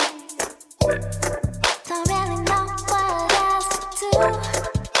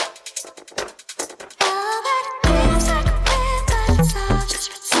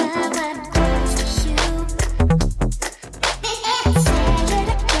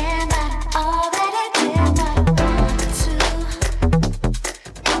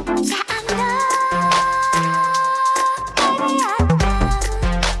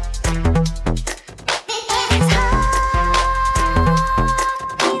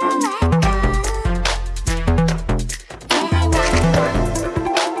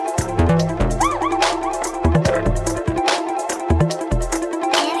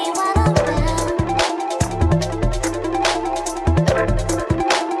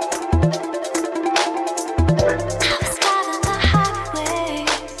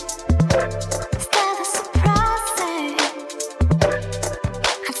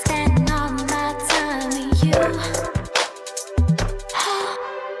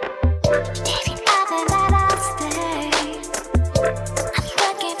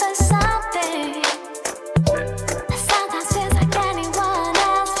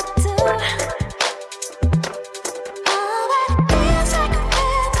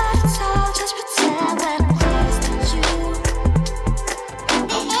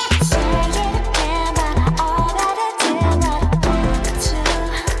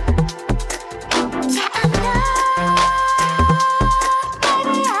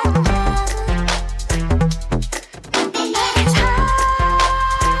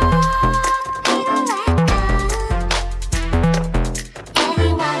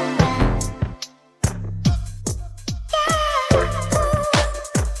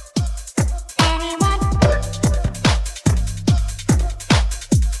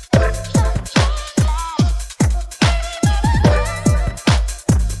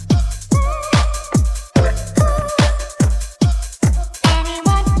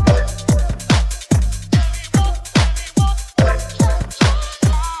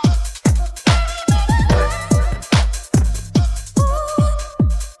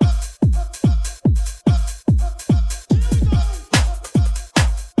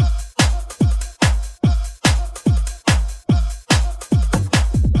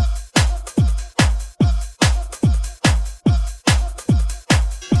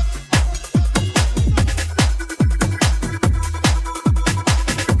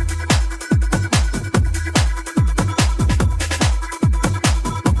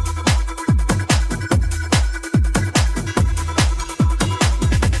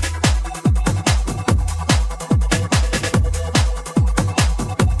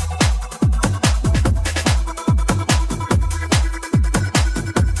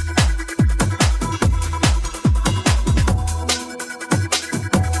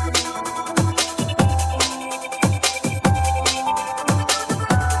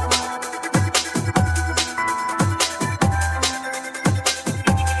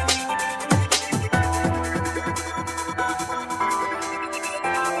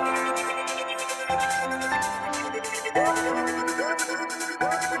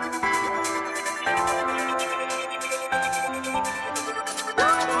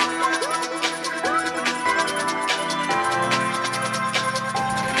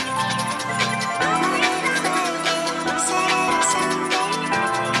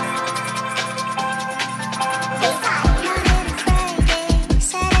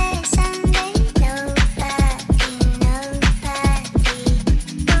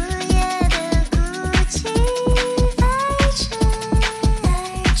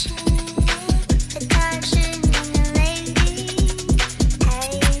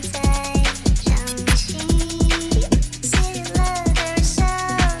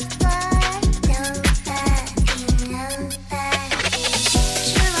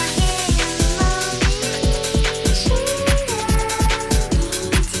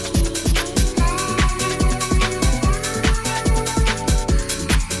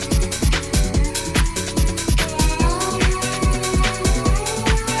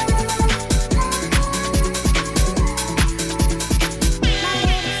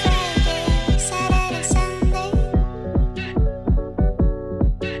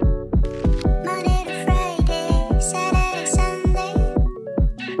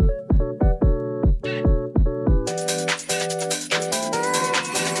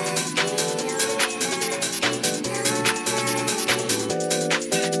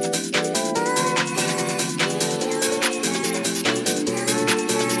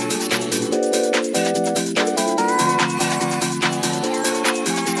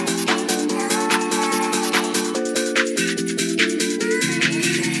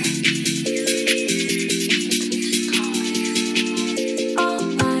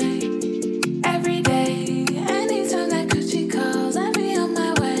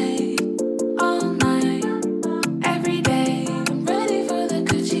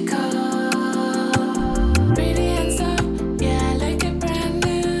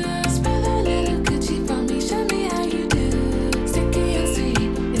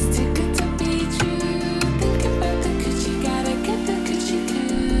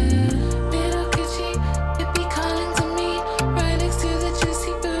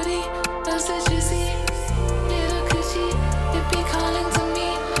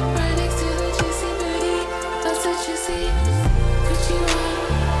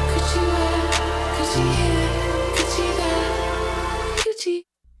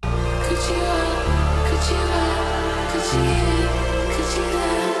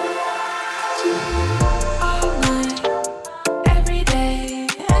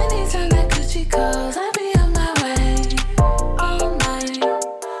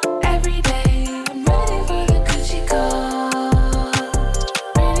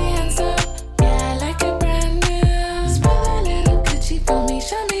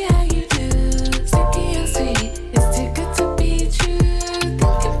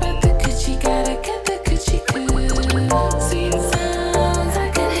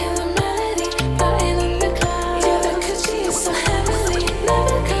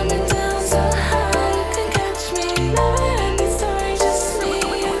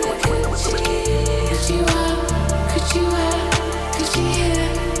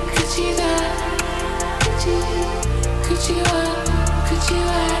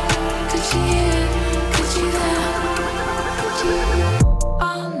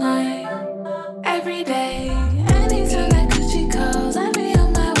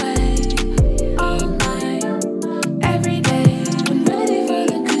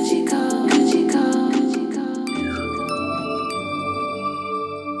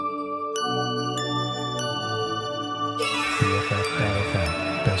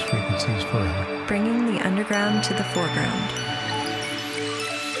 BFF.FM, best frequencies forever. Bringing the underground to the foreground.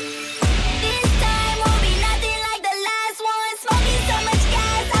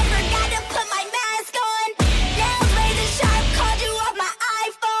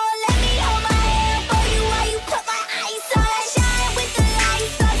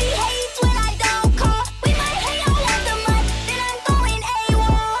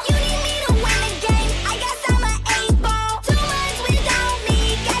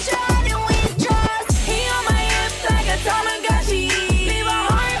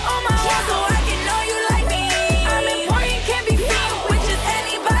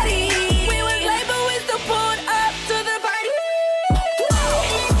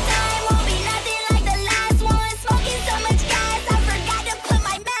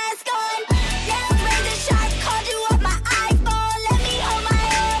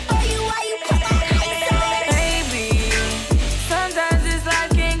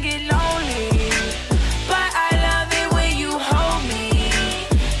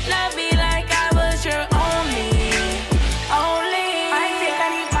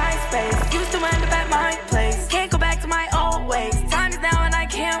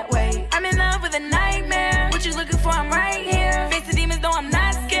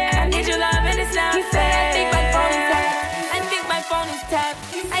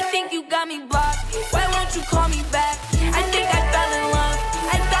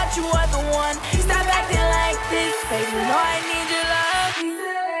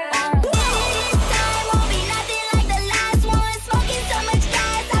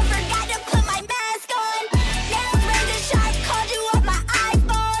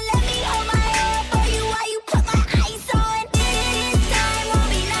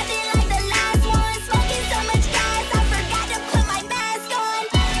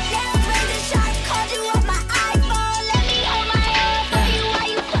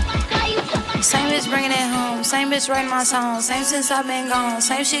 Writing my songs, same since I've been gone.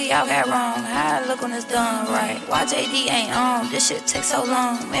 Same shit y'all got wrong. How I look when it's done right. Why JD ain't on? This shit takes so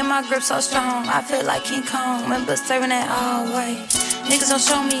long. Man, my grip so strong. I feel like King Kong. Remember serving that all way. Niggas don't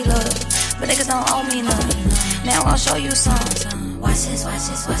show me love, but niggas don't owe me none. Now I'll show you some. Watch this, watch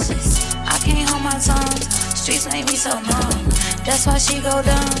this, watch this. I can't hold my tongue. Streets make me so numb. That's why she go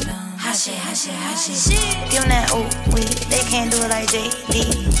dumb. Hot shit, hot shit, hot shit. Give them that ooh, we. They can't do it like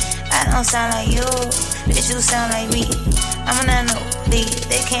JD. I don't sound like you, bitch, you sound like me. I'm on that new lead,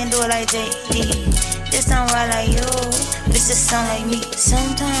 they can't do it like JD. This sound right like you, bitch, this sound like me.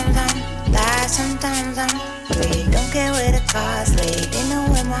 Sometimes I'm live, sometimes I'm free. Don't care where the cars lay, they know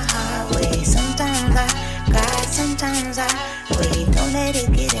where my heart weighs. Sometimes I cry, sometimes I wait. Don't let it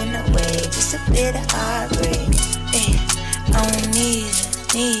get in the way, just a bit of heartbreak. Hey, I don't need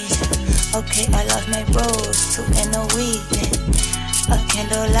you. Okay, I lost my bros, 2 in a weekend. A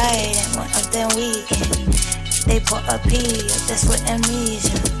candlelight and one of them weekend. They bought a pee, that's with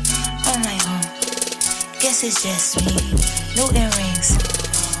amnesia. I'm like, guess it's just me. New earrings,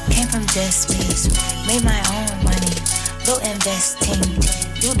 came from just me. Made my own money, low investing.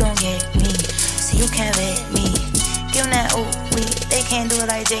 You don't get me, so you can't bet me. Give them that ooh, we, they can't do it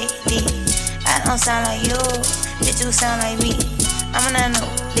like JD. I don't sound like you, bitch, you sound like me. I'm on that new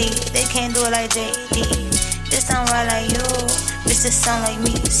lead, they can't do it like JD. This sound right like you, bitch, this sound like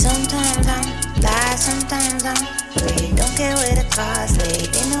me. Sometimes I'm live, sometimes I'm free. Don't care where the cars lay,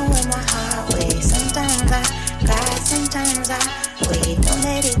 they know where my heart weighs. Sometimes I cry, sometimes I wait. Don't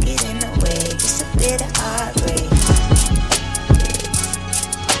let it get in the way, just a bit of heartbreak.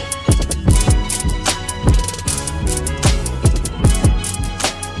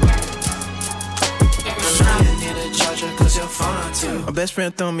 My best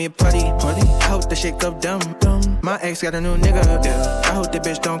friend throw me a party. I hope the shit go dumb. My ex got a new nigga. I hope that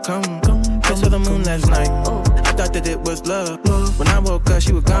bitch don't come. Fell to the moon last night. I thought that it was love. When I woke up,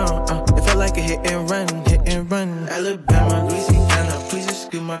 she was gone. It felt like a hit and run. Alabama, Louisiana, please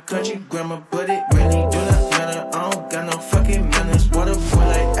excuse my country grammar, but it really do not matter. I don't got no fucking manners. Water boy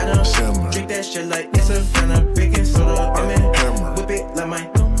like Adam. Drink that shit like it's a Fanta. Baking soda, I'm in hammer. Whip it like my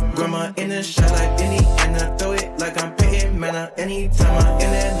grandma in the shot like Indiana. Throw it like I'm paying manna. Anytime I'm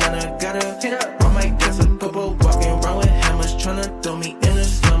in Atlanta, gotta hit up. I might dance a popo, walking around with hammers, tryna throw me in a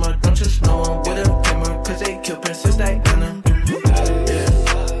slumber. Don't just know I'm with a camera, cause they kill Princess Diana.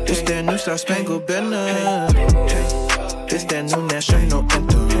 Yeah. It's that new Star Spangled Banner. It's that new national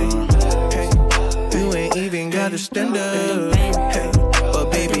anthem. You ain't even gotta stand up.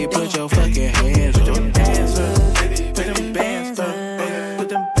 But baby, put your fucking hands up. Put them bands up. Put them bands up. Put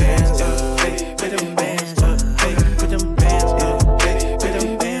them bands up. Put them bands up. Put them bands up. Put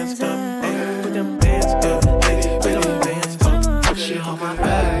them bands up. Put them bands up. Put them bands up. She hold my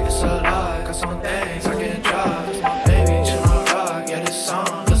bag, it's a lot. Got some things I can drive. It's my baby, she my rock. Yeah, this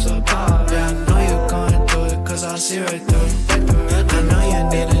song is a pop. Yeah, I know you're going through it, cause I see right through it. I know you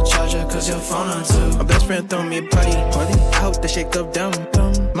need a charger, cause your phone on too. My best friend throw me a party. I hope the shit go dumb.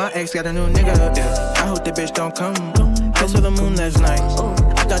 My ex got a new nigga. I hope the bitch don't come. I saw the moon last night.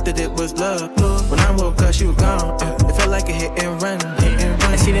 I thought that it was love. When I woke up, she was gone. It felt like a hit and run.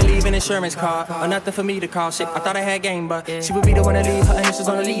 And she didn't leave an insurance card or nothing for me to call shit. I thought I had game, but she would be the one to leave her initials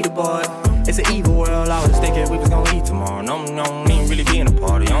on the leaderboard. It's an evil world, I was thinking we was gonna eat tomorrow. No, don't even really be in a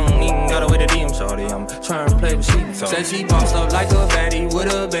party. I don't even gotta wait to DM shorty. I'm trying to play with she told. Said she bossed up like a baddie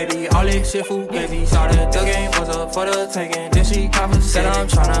with a baby. All this shit food baby. Started the game was up for the taking. Then she conversated. Said I'm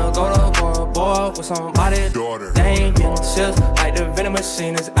tryna go to war, boy, with somebody's daughter. They ain't getting shifts like the vending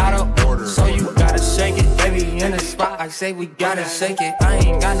machine is out of order. So you gotta shake it, baby, in the spot. I say we gotta shake it. I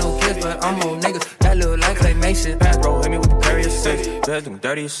ain't got no kids, but I'm on niggas that look like they make shit. Back bro, hit me with the carry of 6. Just doing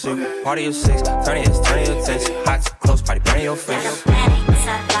dirty as shit. Party of 6. Turn your attention. Hot, close, party, burn your face. It's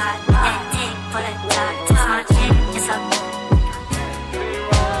a lot, take for the top. It's my chick, it's a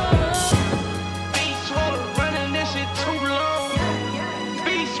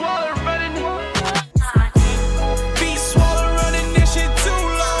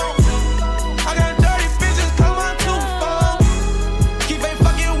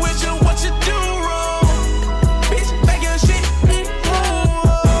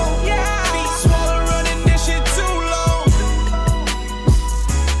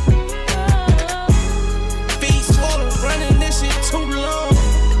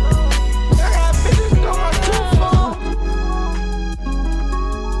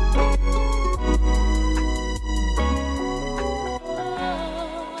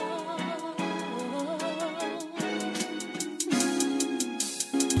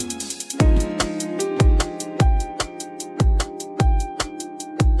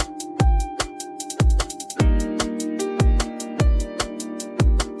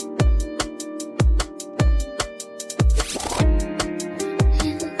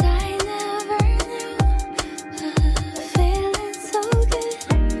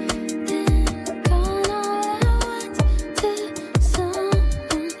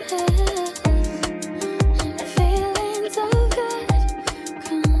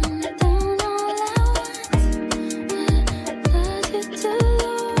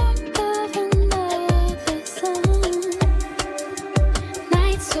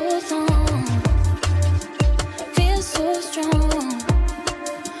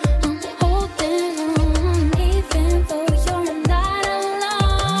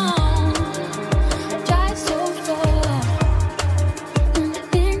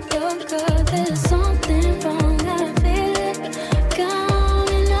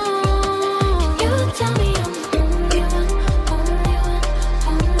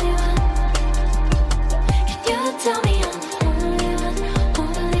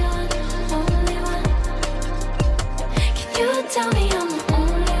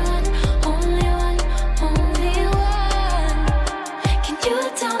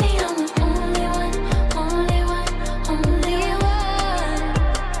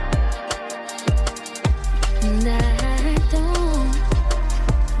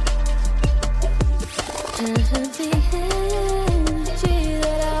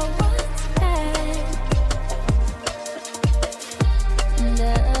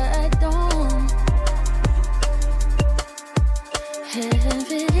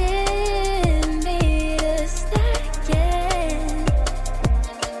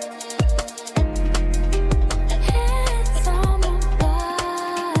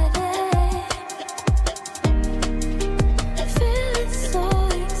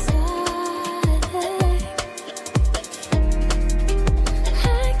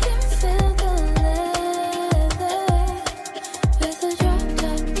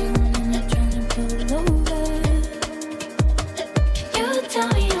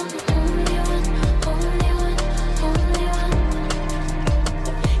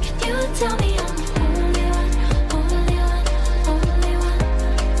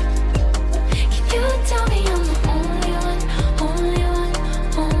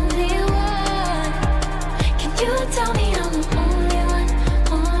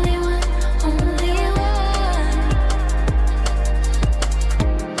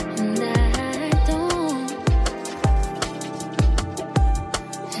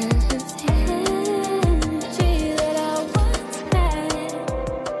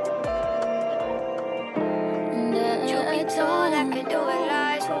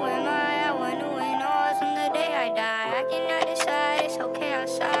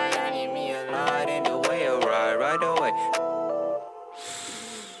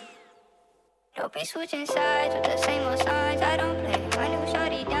be switching sides with the same old signs. I don't play. My new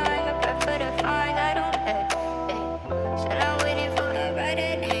shorty dime, I prefer the fines. I don't play. Said I'm waiting for a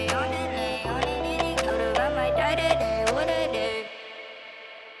brighter day. On the lane, on it, any color. I might die today. What a day.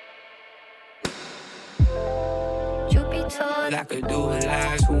 Truth be told, I could do it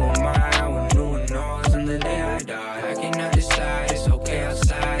last. Who am I? I want new and noise on the day I die. I cannot decide. It's okay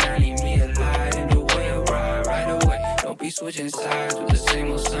outside. I need me a light and the way I ride right away. Don't be switching sides with the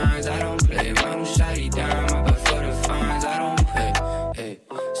same old signs. I don't play. My new shawty dime. I prefer the fines. I don't pay. Hey,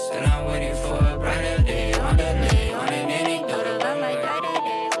 still I'm waiting for a brighter day. On the lane, on an anecdote. I might die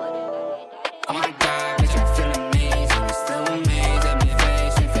today. Oh my God, bitch, I feel amazing. It's still amazing. At me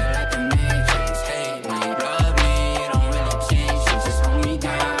face, you feel like the Matrix. Hate me, love me, it don't really change. You just hold me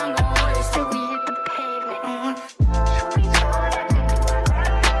down, go away. Still we hit the pavement. Truth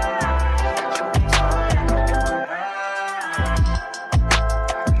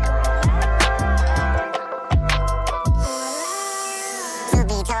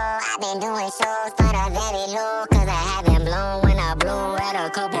be told, I've been doing shows for the very low, cause I haven't blown when I blew at a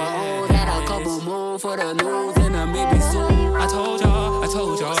couple holes, had a couple moves for the news, and I maybe soon. I told y'all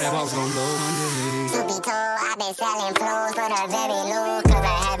that I was gonna blow one day. Truth be told, I've been selling flows for the very low, cause I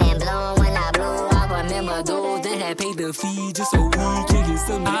haven't blown when I blew. I remember those that had paid the fee just so we can get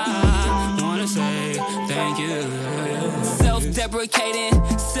something to eat. I wanna say thank you. Self-deprecating,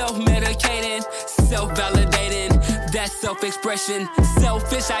 self-medicating, self-validating. That's self-expression.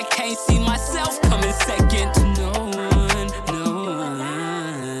 Selfish, I can't see myself coming second to no one.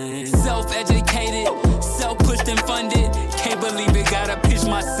 Self-educated, self-pushed and funded. Can't believe it, gotta pitch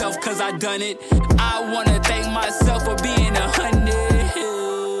myself cause I done it. I wanna thank myself for being 100.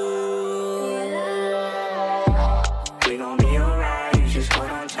 We gon' be alright, you just hold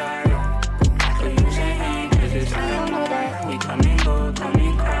on tight. So you say hey, cause it's I don't know that. We come and go, come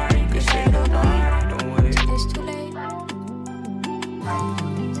and cry. You can say goodbye, don't wait. It's too late.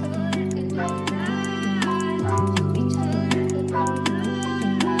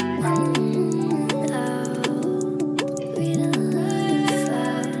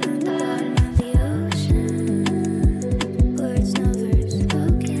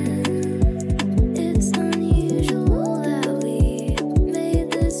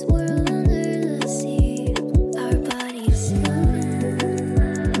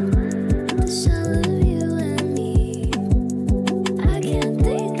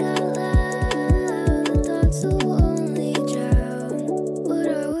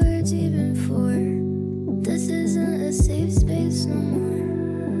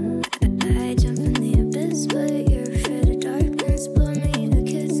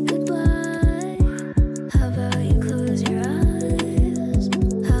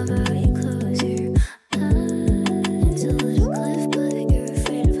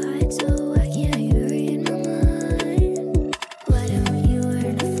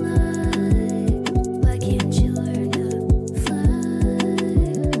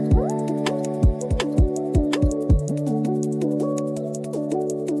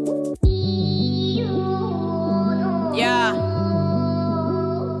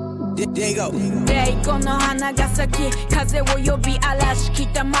デイコの花が咲き風を呼び嵐来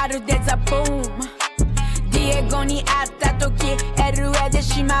たまるでザブームディエゴに会った時 LA で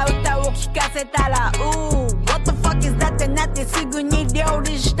島歌を聴かせたら What the fuck is that ってなってすぐに料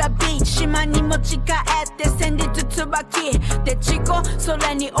理したビーチ島に持ち帰って戦慄椿でチコそ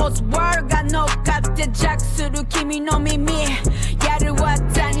れにオズワルが乗っかってジャックする君の耳やる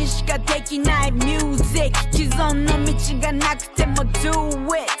技にしかできないミュージック既存の道がなくても Do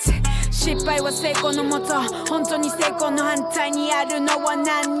it失敗は成功のもと本当に成功の反対にあるのは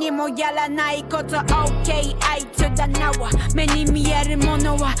何にもやらないこと OK I to the now 目に見えるも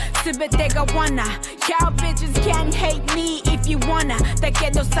のは全てが罠 Y'all bitches can't hate me if you wanna だけ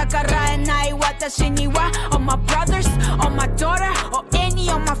ど逆らえない私には All my brothers, all my daughter or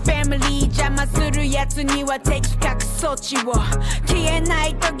any of my family 邪魔するやつには的確措置を消えな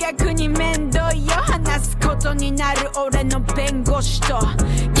いと逆に面倒よ話すことになる俺の弁護士と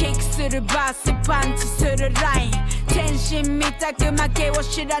キックするバスパンチするライン天心みたく負けを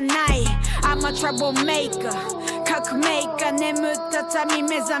知らない I'm a troublemaker 革命家眠った民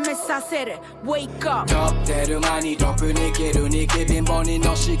目覚めさせる Wake up 撮ってる間に毒に切るニキ貧乏に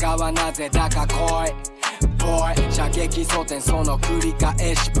のしかはなぜだか来いBoy 射撃争点その繰り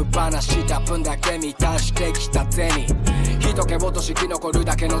返しぶっ放した分だけ満たしてきた銭人気落とし生き残る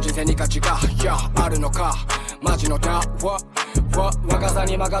だけの人生に価値が、yeah, あるのかマジのダー若さ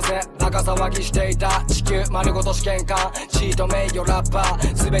に任せ中騒ぎしていた地球丸ごと試験官地位と名誉ラッパ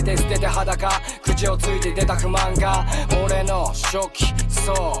ー全て捨てて裸口をついて出た不満が俺の初期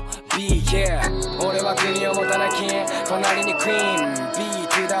そう Be here 俺は国を持たなき隣にクイーン Be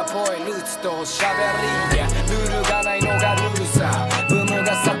to the boy ルーツとしゃべりルールがないのがルールさブーム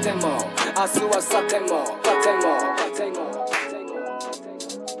が去っても明日は去っても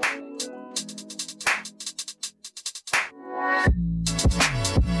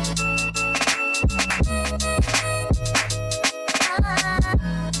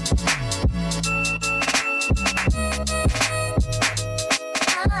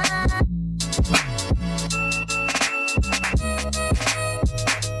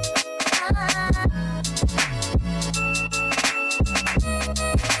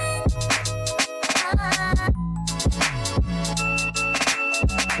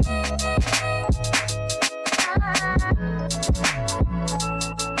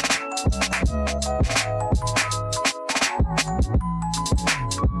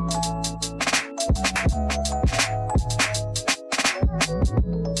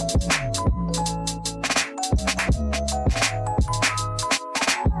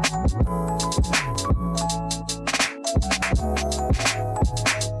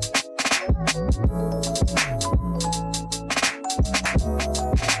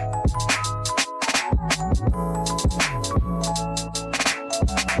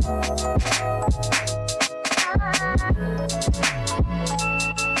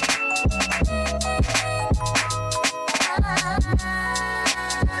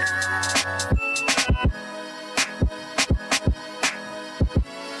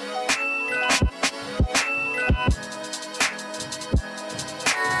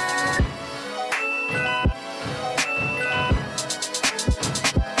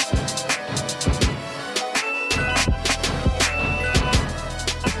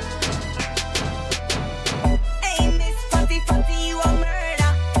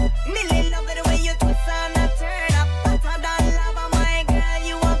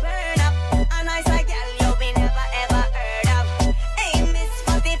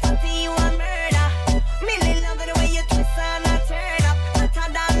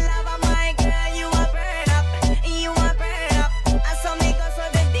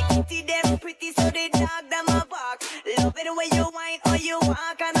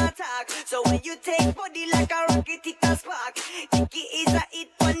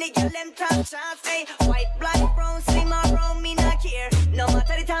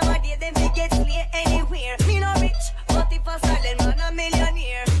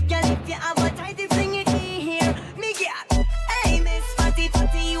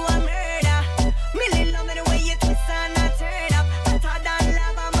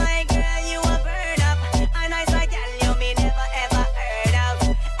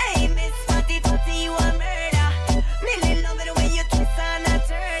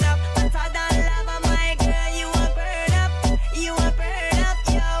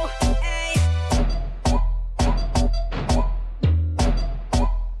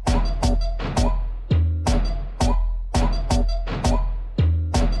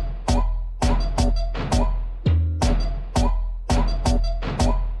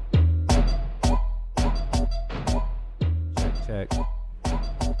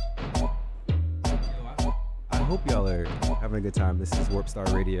having a good time. This is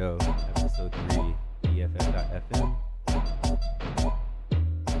Warpstar Radio, episode 3, BFF.FM.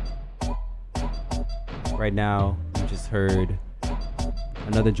 Right now, you just heard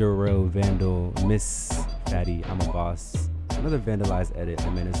another Joro Vandal, Miss Fatty, I'm a Boss. Another vandalized edit.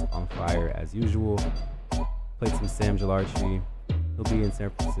 The man is on fire as usual. Played some Sam Gelartry. He'll be in San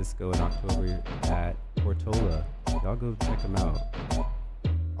Francisco in October at Portola. Y'all go check him out.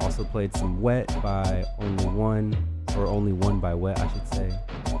 Also played some Wet by Only One, or Only One by Wet, I should say.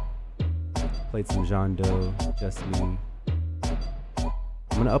 Played some Jean Doe, Just Me.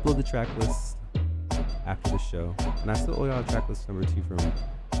 I'm gonna upload the track list after the show, and I still owe y'all track list number 2 from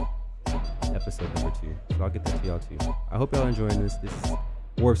episode number 2, so I'll get that to y'all too. I hope y'all enjoying this. This is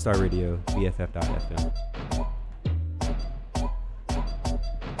Warpstar Radio, BFF.FM.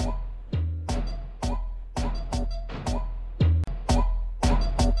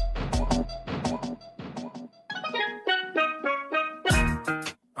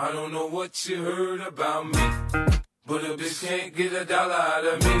 I don't know what you heard about me, but a bitch can't get $1 out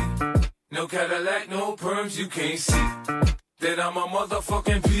of me. No Cadillac, no perms, you can't see that I'm a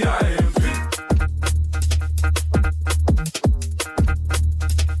motherfucking P.I.M.P.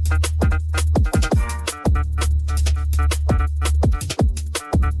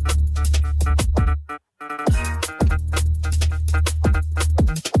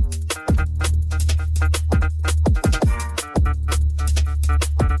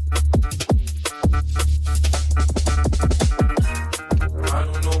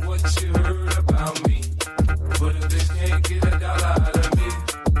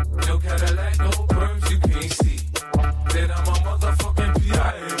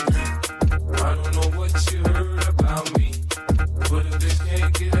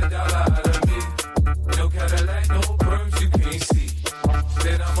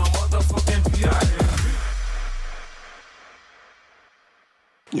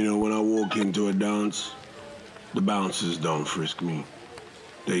 walk into a dance, the bouncers don't frisk me.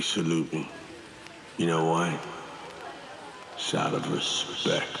 They salute me. You know why? It's out of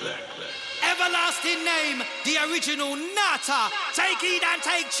respect. Everlasting name, the original Nata. Take heed and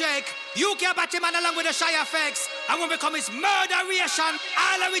take check. You can't batch him man along with the shy effects. And when we come is murderation,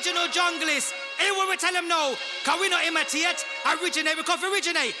 all original junglists. Here when we tell them no, cause we not imitate. Originate, we come for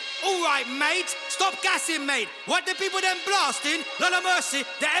originate. Alright, mate, stop gassing, mate. What the people them blasting? Lord of mercy,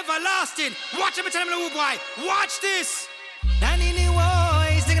 they're everlasting. Watch them and tell them no boy. Watch this. Nanini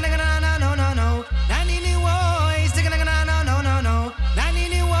boys, no no no. Nanini boys, no no no.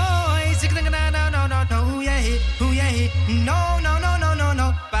 Nanini boys, no no yeah,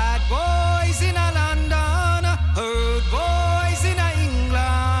 no. Bad boys in a London, herd boys in a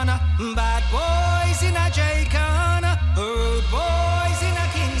England, bad boys in a Jamaica, herd boys in a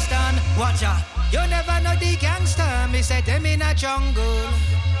Kingston. Watch out, you never know the gangster. Me say them in a jungle.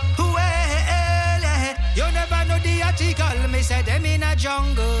 Well, you never know the article. Me say them in a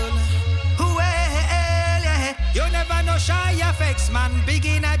jungle. Well, you never know shy effects, man. Big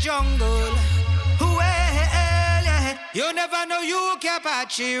in a jungle. Well, you never know you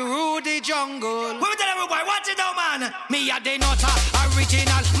Apache rule the jungle. We tell everybody, watch it out, man. Me a the nutter,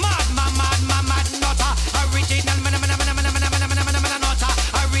 original, mad nutter, original, nutter, original, mad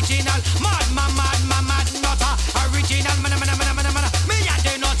nutter, original, me a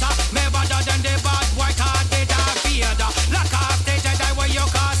the nutter, me better than the bad boy, cause they don't fear the lock off the Jedi where you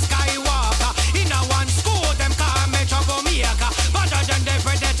call Skywalker. In a one school, them call me troublemaker, better than the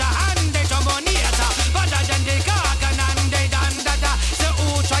predator and the terminator, better than the gargan and the dandada. So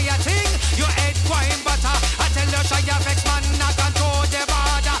who try a thing, you head wine butter. I tell you, try your vex man, I control the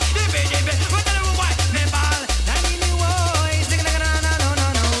border. Dibby, we tell you why, me ball. Nanny boys, no.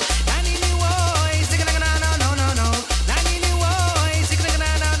 Nanny boys, no. Nanny boys, no.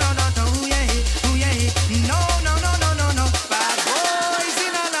 Yeah, no. Bad boys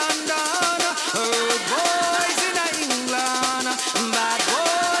in a London, herd boys in a England, bad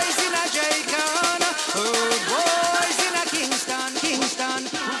boys in a Jamaica, herd boys in a Kingston.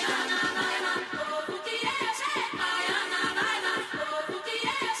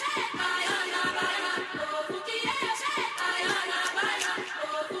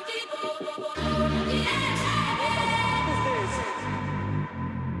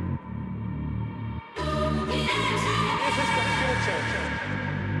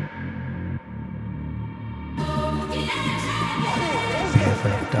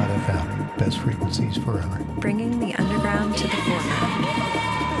 BFF.FM, best frequencies forever. Bringing the underground to the foreground.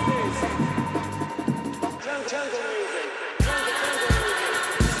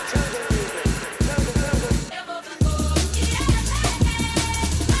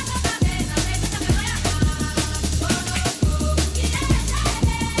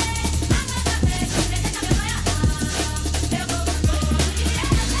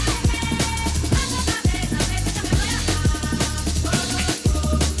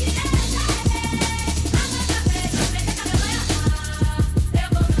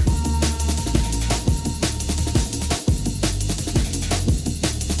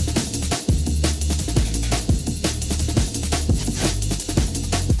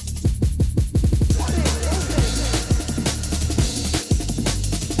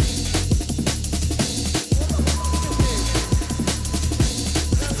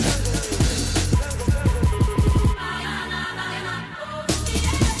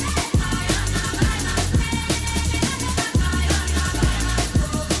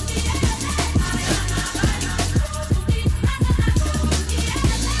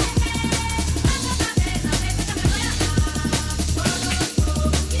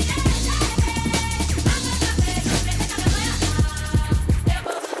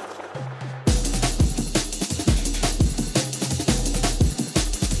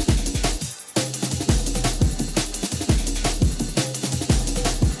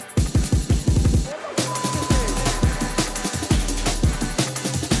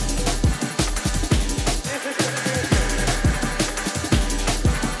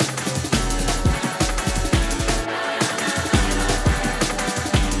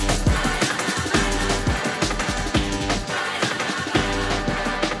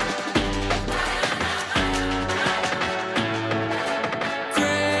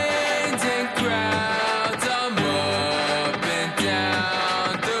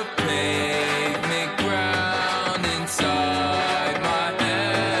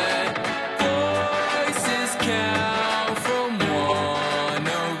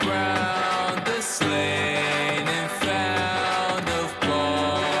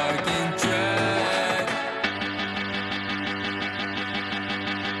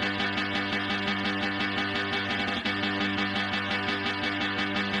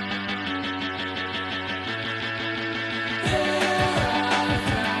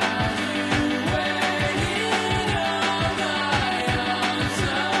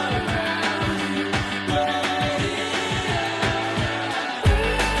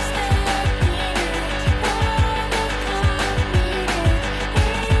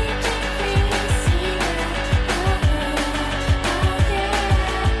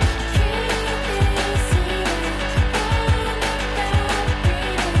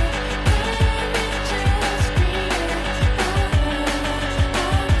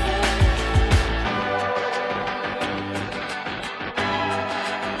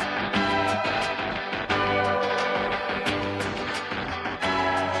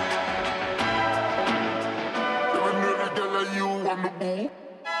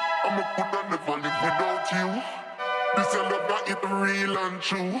 I'ma coulda never live without you. This your love that it real and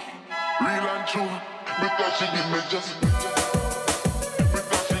true. Real and true. Because she give me just.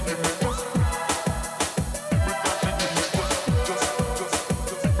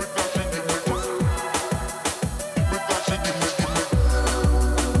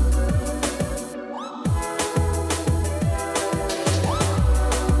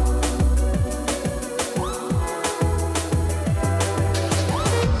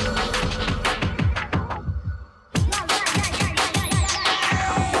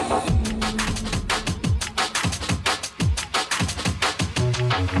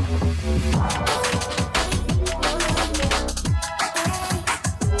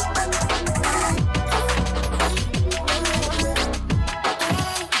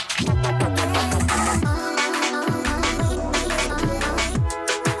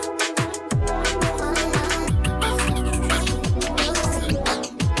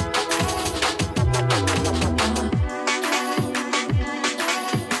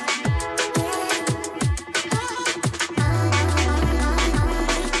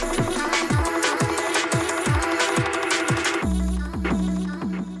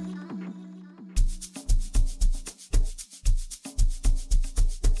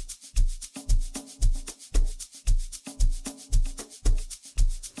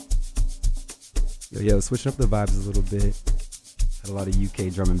 Yo, switching up the vibes a little bit. Had a lot of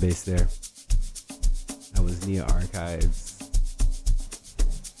UK drum and bass there. That was Nia Archives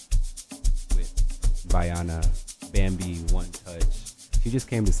with Vaiana, Bambi, One Touch. She just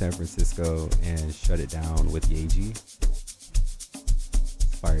came to San Francisco and shut it down with Yeji.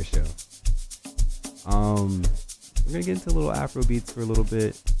 Fire show. We're gonna get into a little Afro beats for a little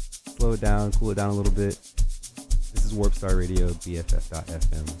bit. Slow it down, cool it down a little bit. This is Warpstar Radio,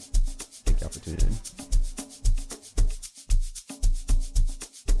 BFF.FM. Thank y'all for tuning in.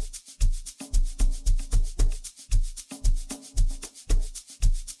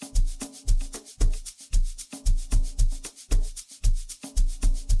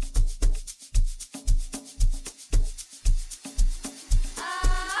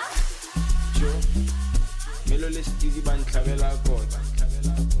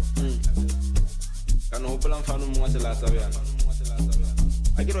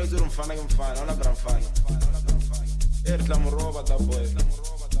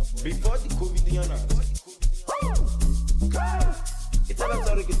 Before the COVID, you know. It's all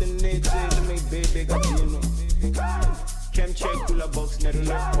about getting nature to make baby got you know. Chem check cooler box, never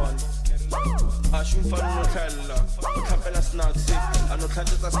look one. I shoot for no tell, capella snacks, I know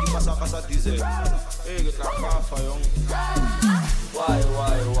catches us keep us up as a diesel. Hey, get like half a young. Why?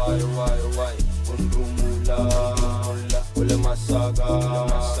 Undrumula, Ule Masaga,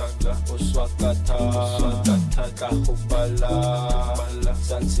 Uswakata, Kahubala,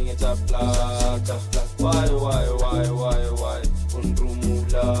 Sansing it up, why?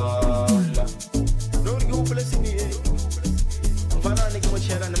 Undrumula, don't go blessing me. Vananic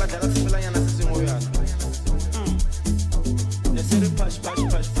Mochera and the Madara Similian as a Simoyan. The city push, Vele.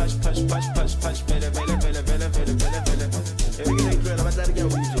 Every day, I'm a Daria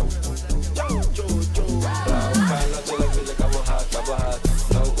Wijo.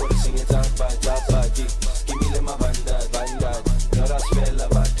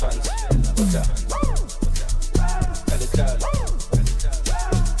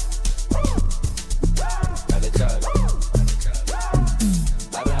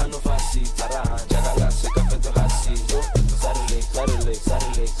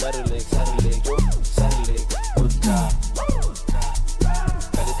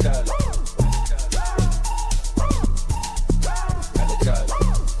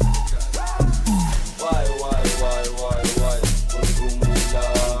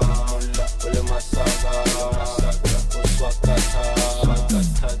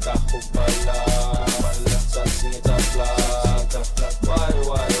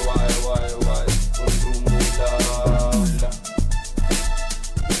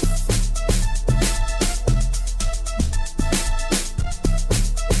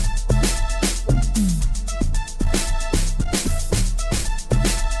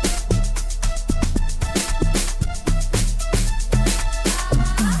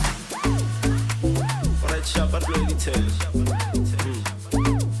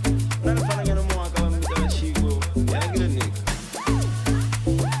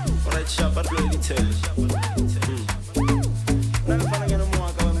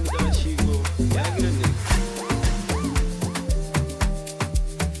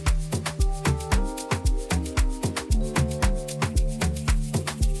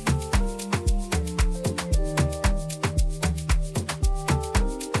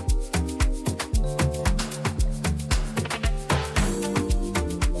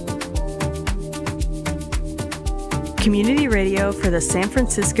 Community radio for the San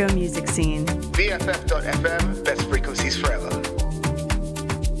Francisco music scene. BFF.FM, best frequencies forever.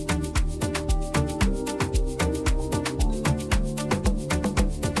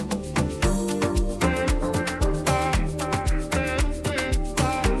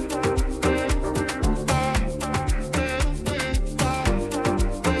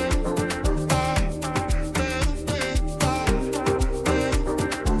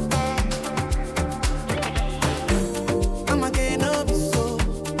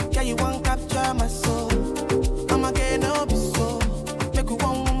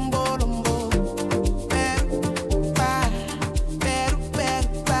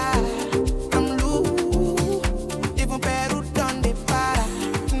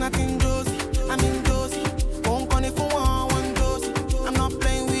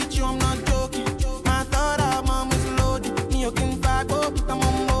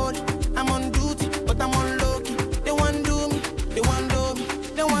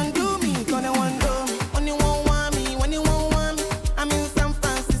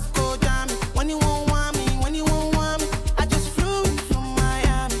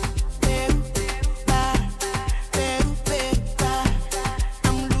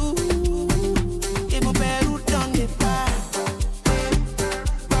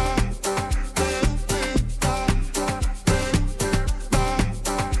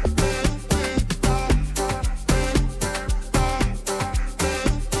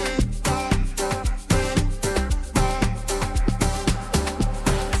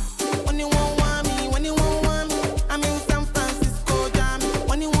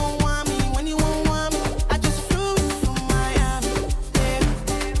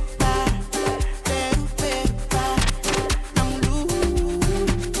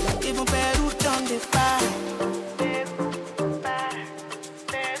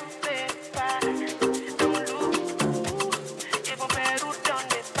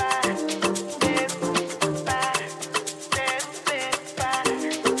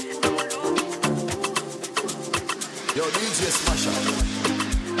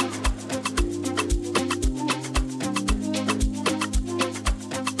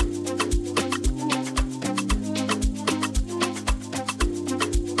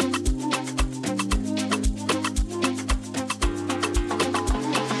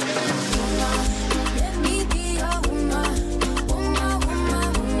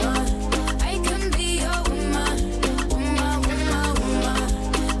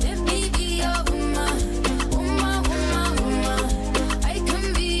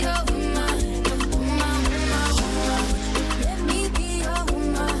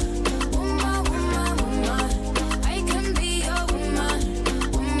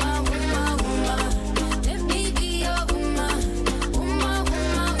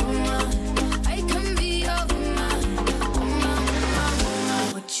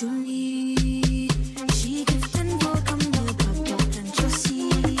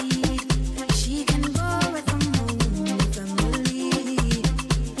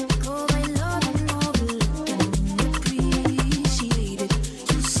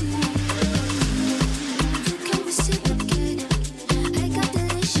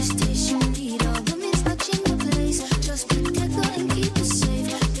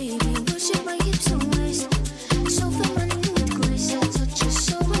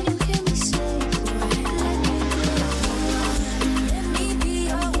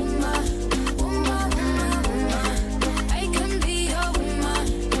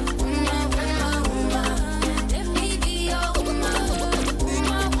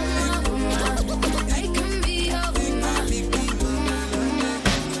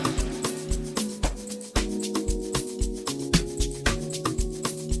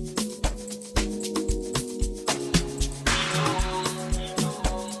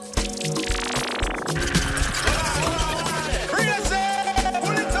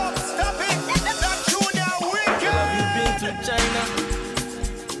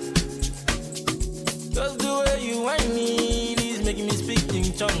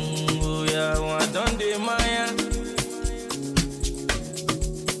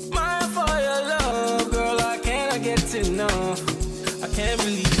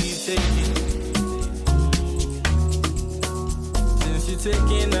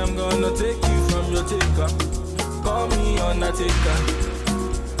 Taking, I'm gonna take you from your taker. Call me Undertaker.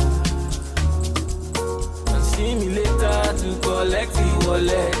 And see me later to collect the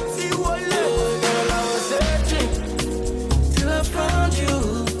wallet. Girl, I was searching till I found you.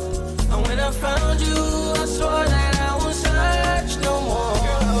 And when I found you, I swore that I won't search no more.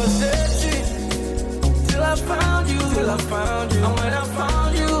 Girl, I was searching till I found you. And when I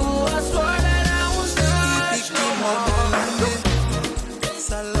found you, I swore that I won't search no more.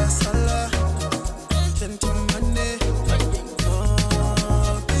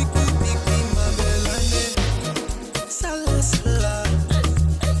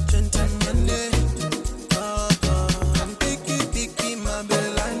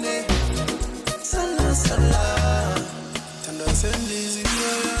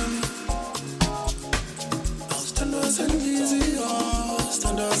 Standards and easy, oh,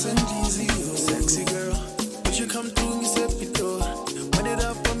 standards and easy, oh. Sexy girl, would you come through me, step it door. Wind it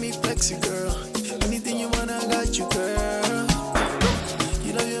up for me, flexy girl. Anything you want, I got you, girl.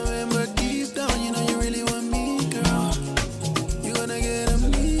 You know you ain't, but deep down, you know you really want me, girl. You're gonna get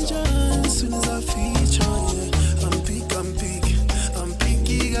amnesia as soon as I feature, yeah. I'm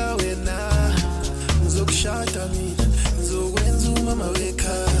picky, going now. Zook shot at me, so when zoom, mama wake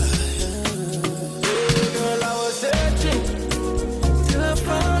up. Till I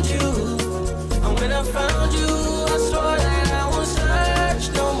found you, and when I found you, I swore that I won't search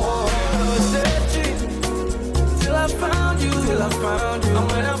no more. I was searching till I found you, and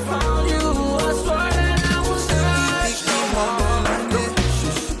when I found you, I swore that I won't search no more.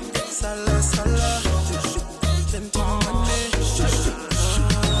 Sala, sala,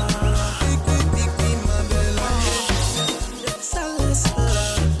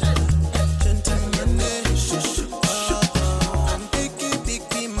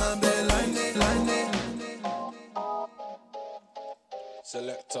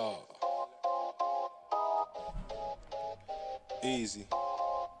 Selector. Easy.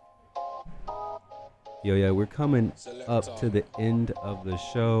 Yo, yeah, we're coming up to the end of the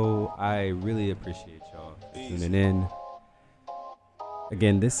show. I really appreciate y'all tuning in.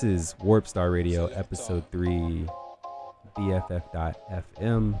 Again, this is Warpstar Radio, episode 3,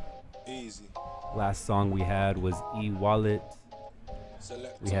 BFF.FM. Easy. Last song we had was E-Wallet.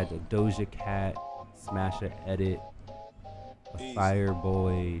 We had the Doja Cat, Smasher edit, a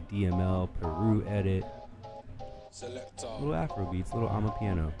Fireboy, DML, Peru edit, little Afro beats, little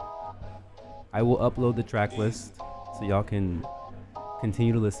Amapiano. I will upload the track list so y'all can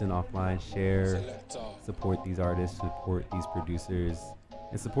continue to listen offline, share, support these artists, support these producers,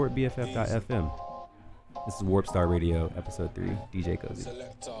 and support BFF.FM. This is Warpstar Radio, episode 3, DJ Cozy.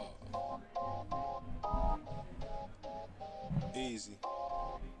 Easy.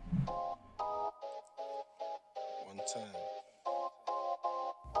 One time.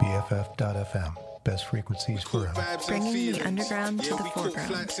 BFF.FM, best frequencies forever. Bringing the underground to the foreground.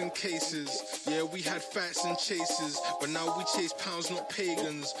 Flats and cases. Yeah, we had facts and chases, but now we chase pounds, not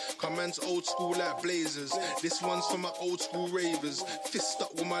pagans. Man's old school like blazers. This one's for my old school ravers. Fist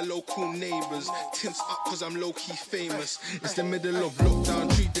up with my local neighbors. Tints up cause I'm low-key famous. It's the middle of lockdown,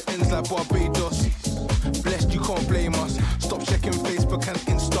 treat the ends like Barbados. Blessed, you can't blame us. Stop checking Facebook and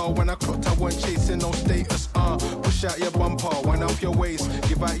Insta. When I clocked, I weren't chasing no status. Push out your bumper, wind up your waist,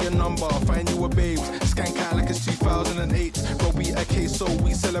 give out your number, find you a babes. Skank out like it's 2008. Bro, we a case, so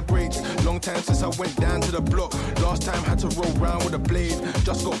we celebrate. Long time since I went down to the block. Last time had to roll round with a blade.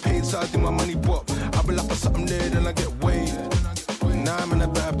 Just got paid, so I do my money bop. I be like for something there, then I get weighed. Now I'm in a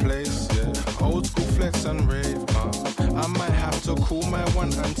better place, yeah. Old school flex and rave, I might have to call my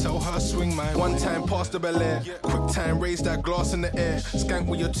one and tell her swing my one time past the Bel Air. Quick time, raise that glass in the air. Skank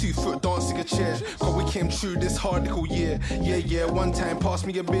with your 2 foot, dancing a chair. Cause we came through this hardcore year. Yeah, one time, pass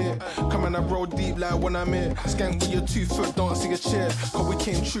me a beer. Come and I roll deep like when I'm here. Skank with your 2 foot, dancing a chair. Cause we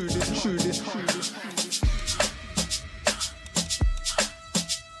came through this.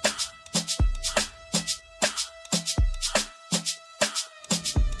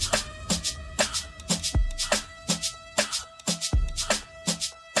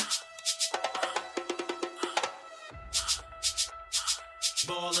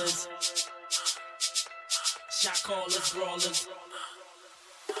 Ballers, shot callers, brawlers.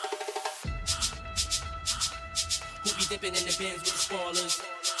 Who be dipping in the bins with the spoilers?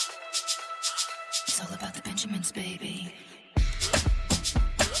 It's all about the Benjamins, baby.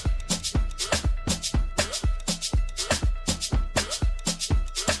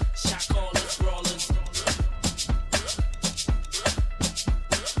 Shot callers, brawlers.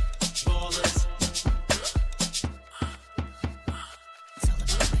 Ballers.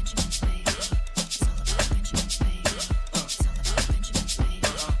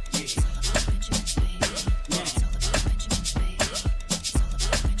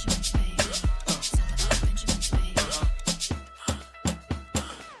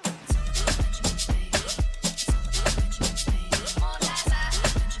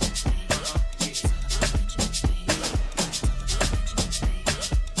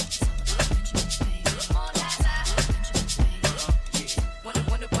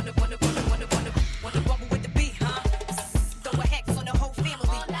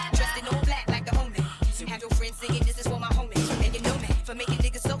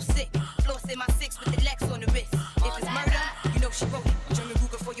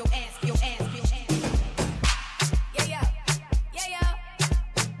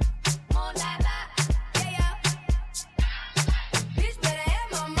 Bitch better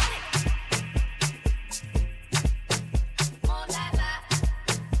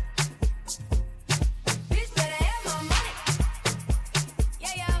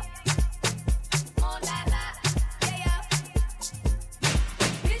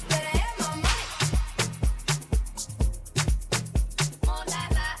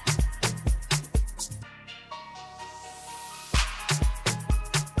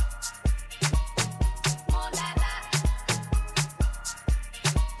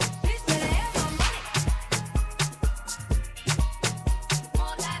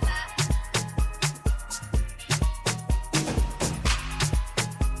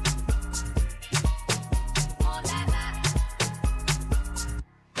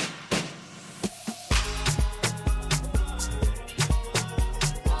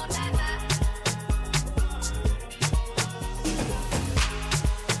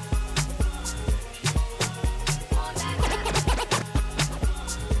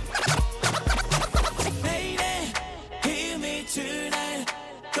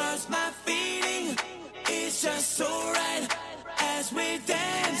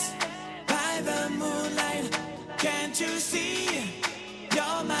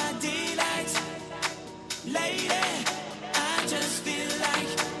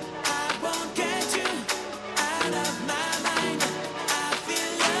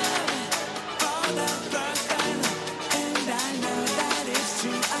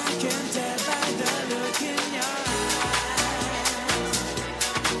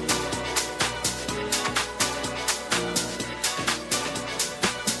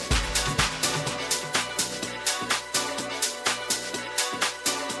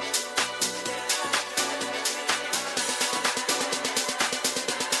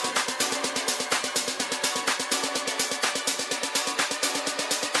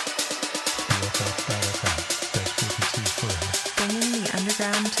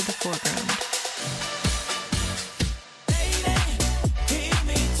underground to the foreground.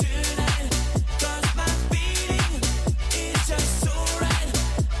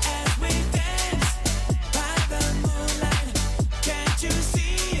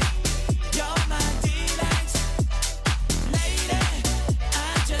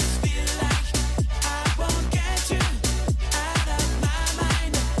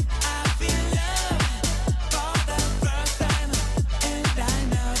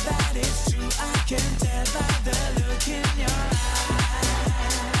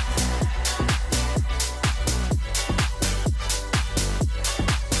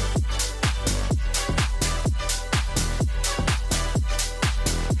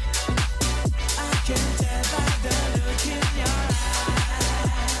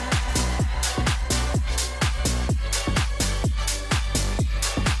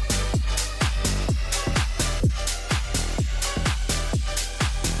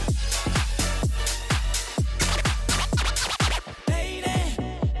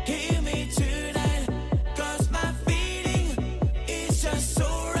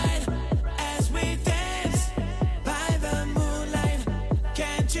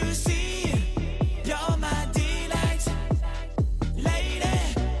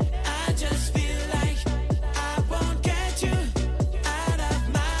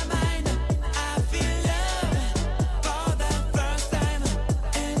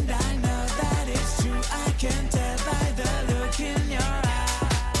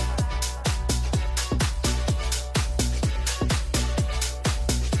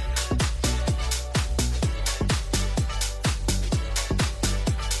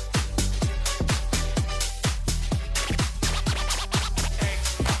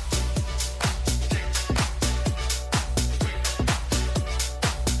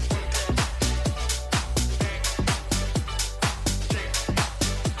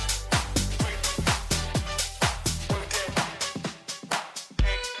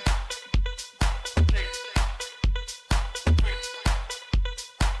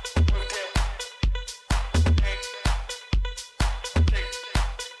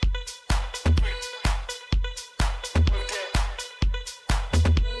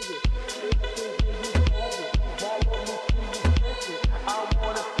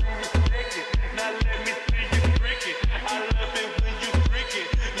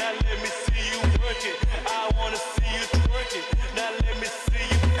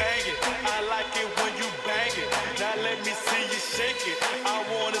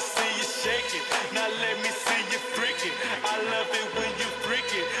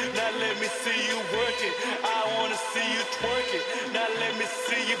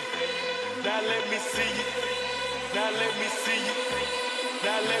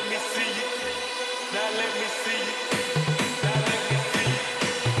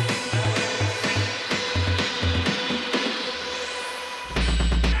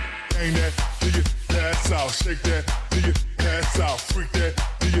 Shake that till you pass out. Freak that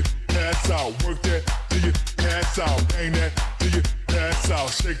till you pass out. Work that till you pass out. Bang that till you pass out.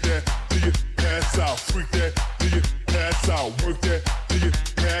 Shake that till you pass out. Freak that till you pass out. Work that till you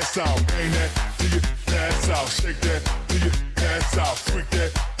pass out. Bang that till you pass out. Shake that till you pass out. Freak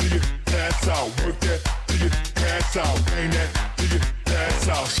that till you pass out. Work that till you pass out. Bang that till you pass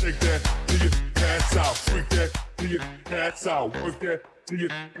out. Shake that till you pass out. Freak that till you pass out. Work that till you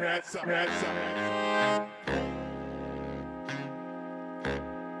pass out. Pass out.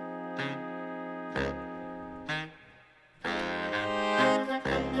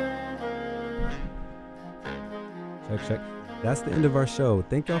 Check. That's the end of our show.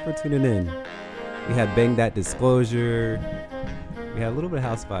 Thank y'all for tuning in. We had Bang That Disclosure. We had a little bit of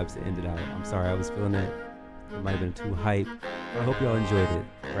house vibes to end it out. I'm sorry, I was feeling it. It might have been too hype. But I hope y'all enjoyed it.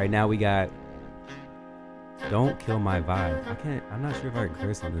 Right now we got Don't Kill My Vibe. I'm not sure if I can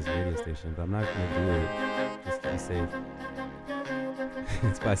curse on this radio station, but I'm not gonna do it just to be safe.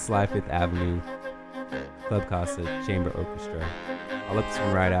 It's by Sly Fifth Avenue, Club Casa, Chamber Orchestra. I'll let this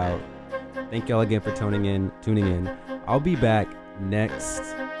one ride out. Thank y'all again for tuning in. I'll be back the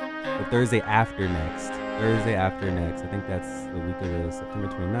Thursday after next. I think that's the week of the September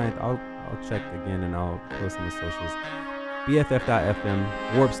 29th. I'll check again and I'll post on the socials. BFF.FM,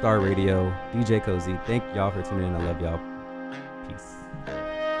 Warpstar Radio, DJ Cozy. Thank y'all for tuning in. I love y'all. Peace.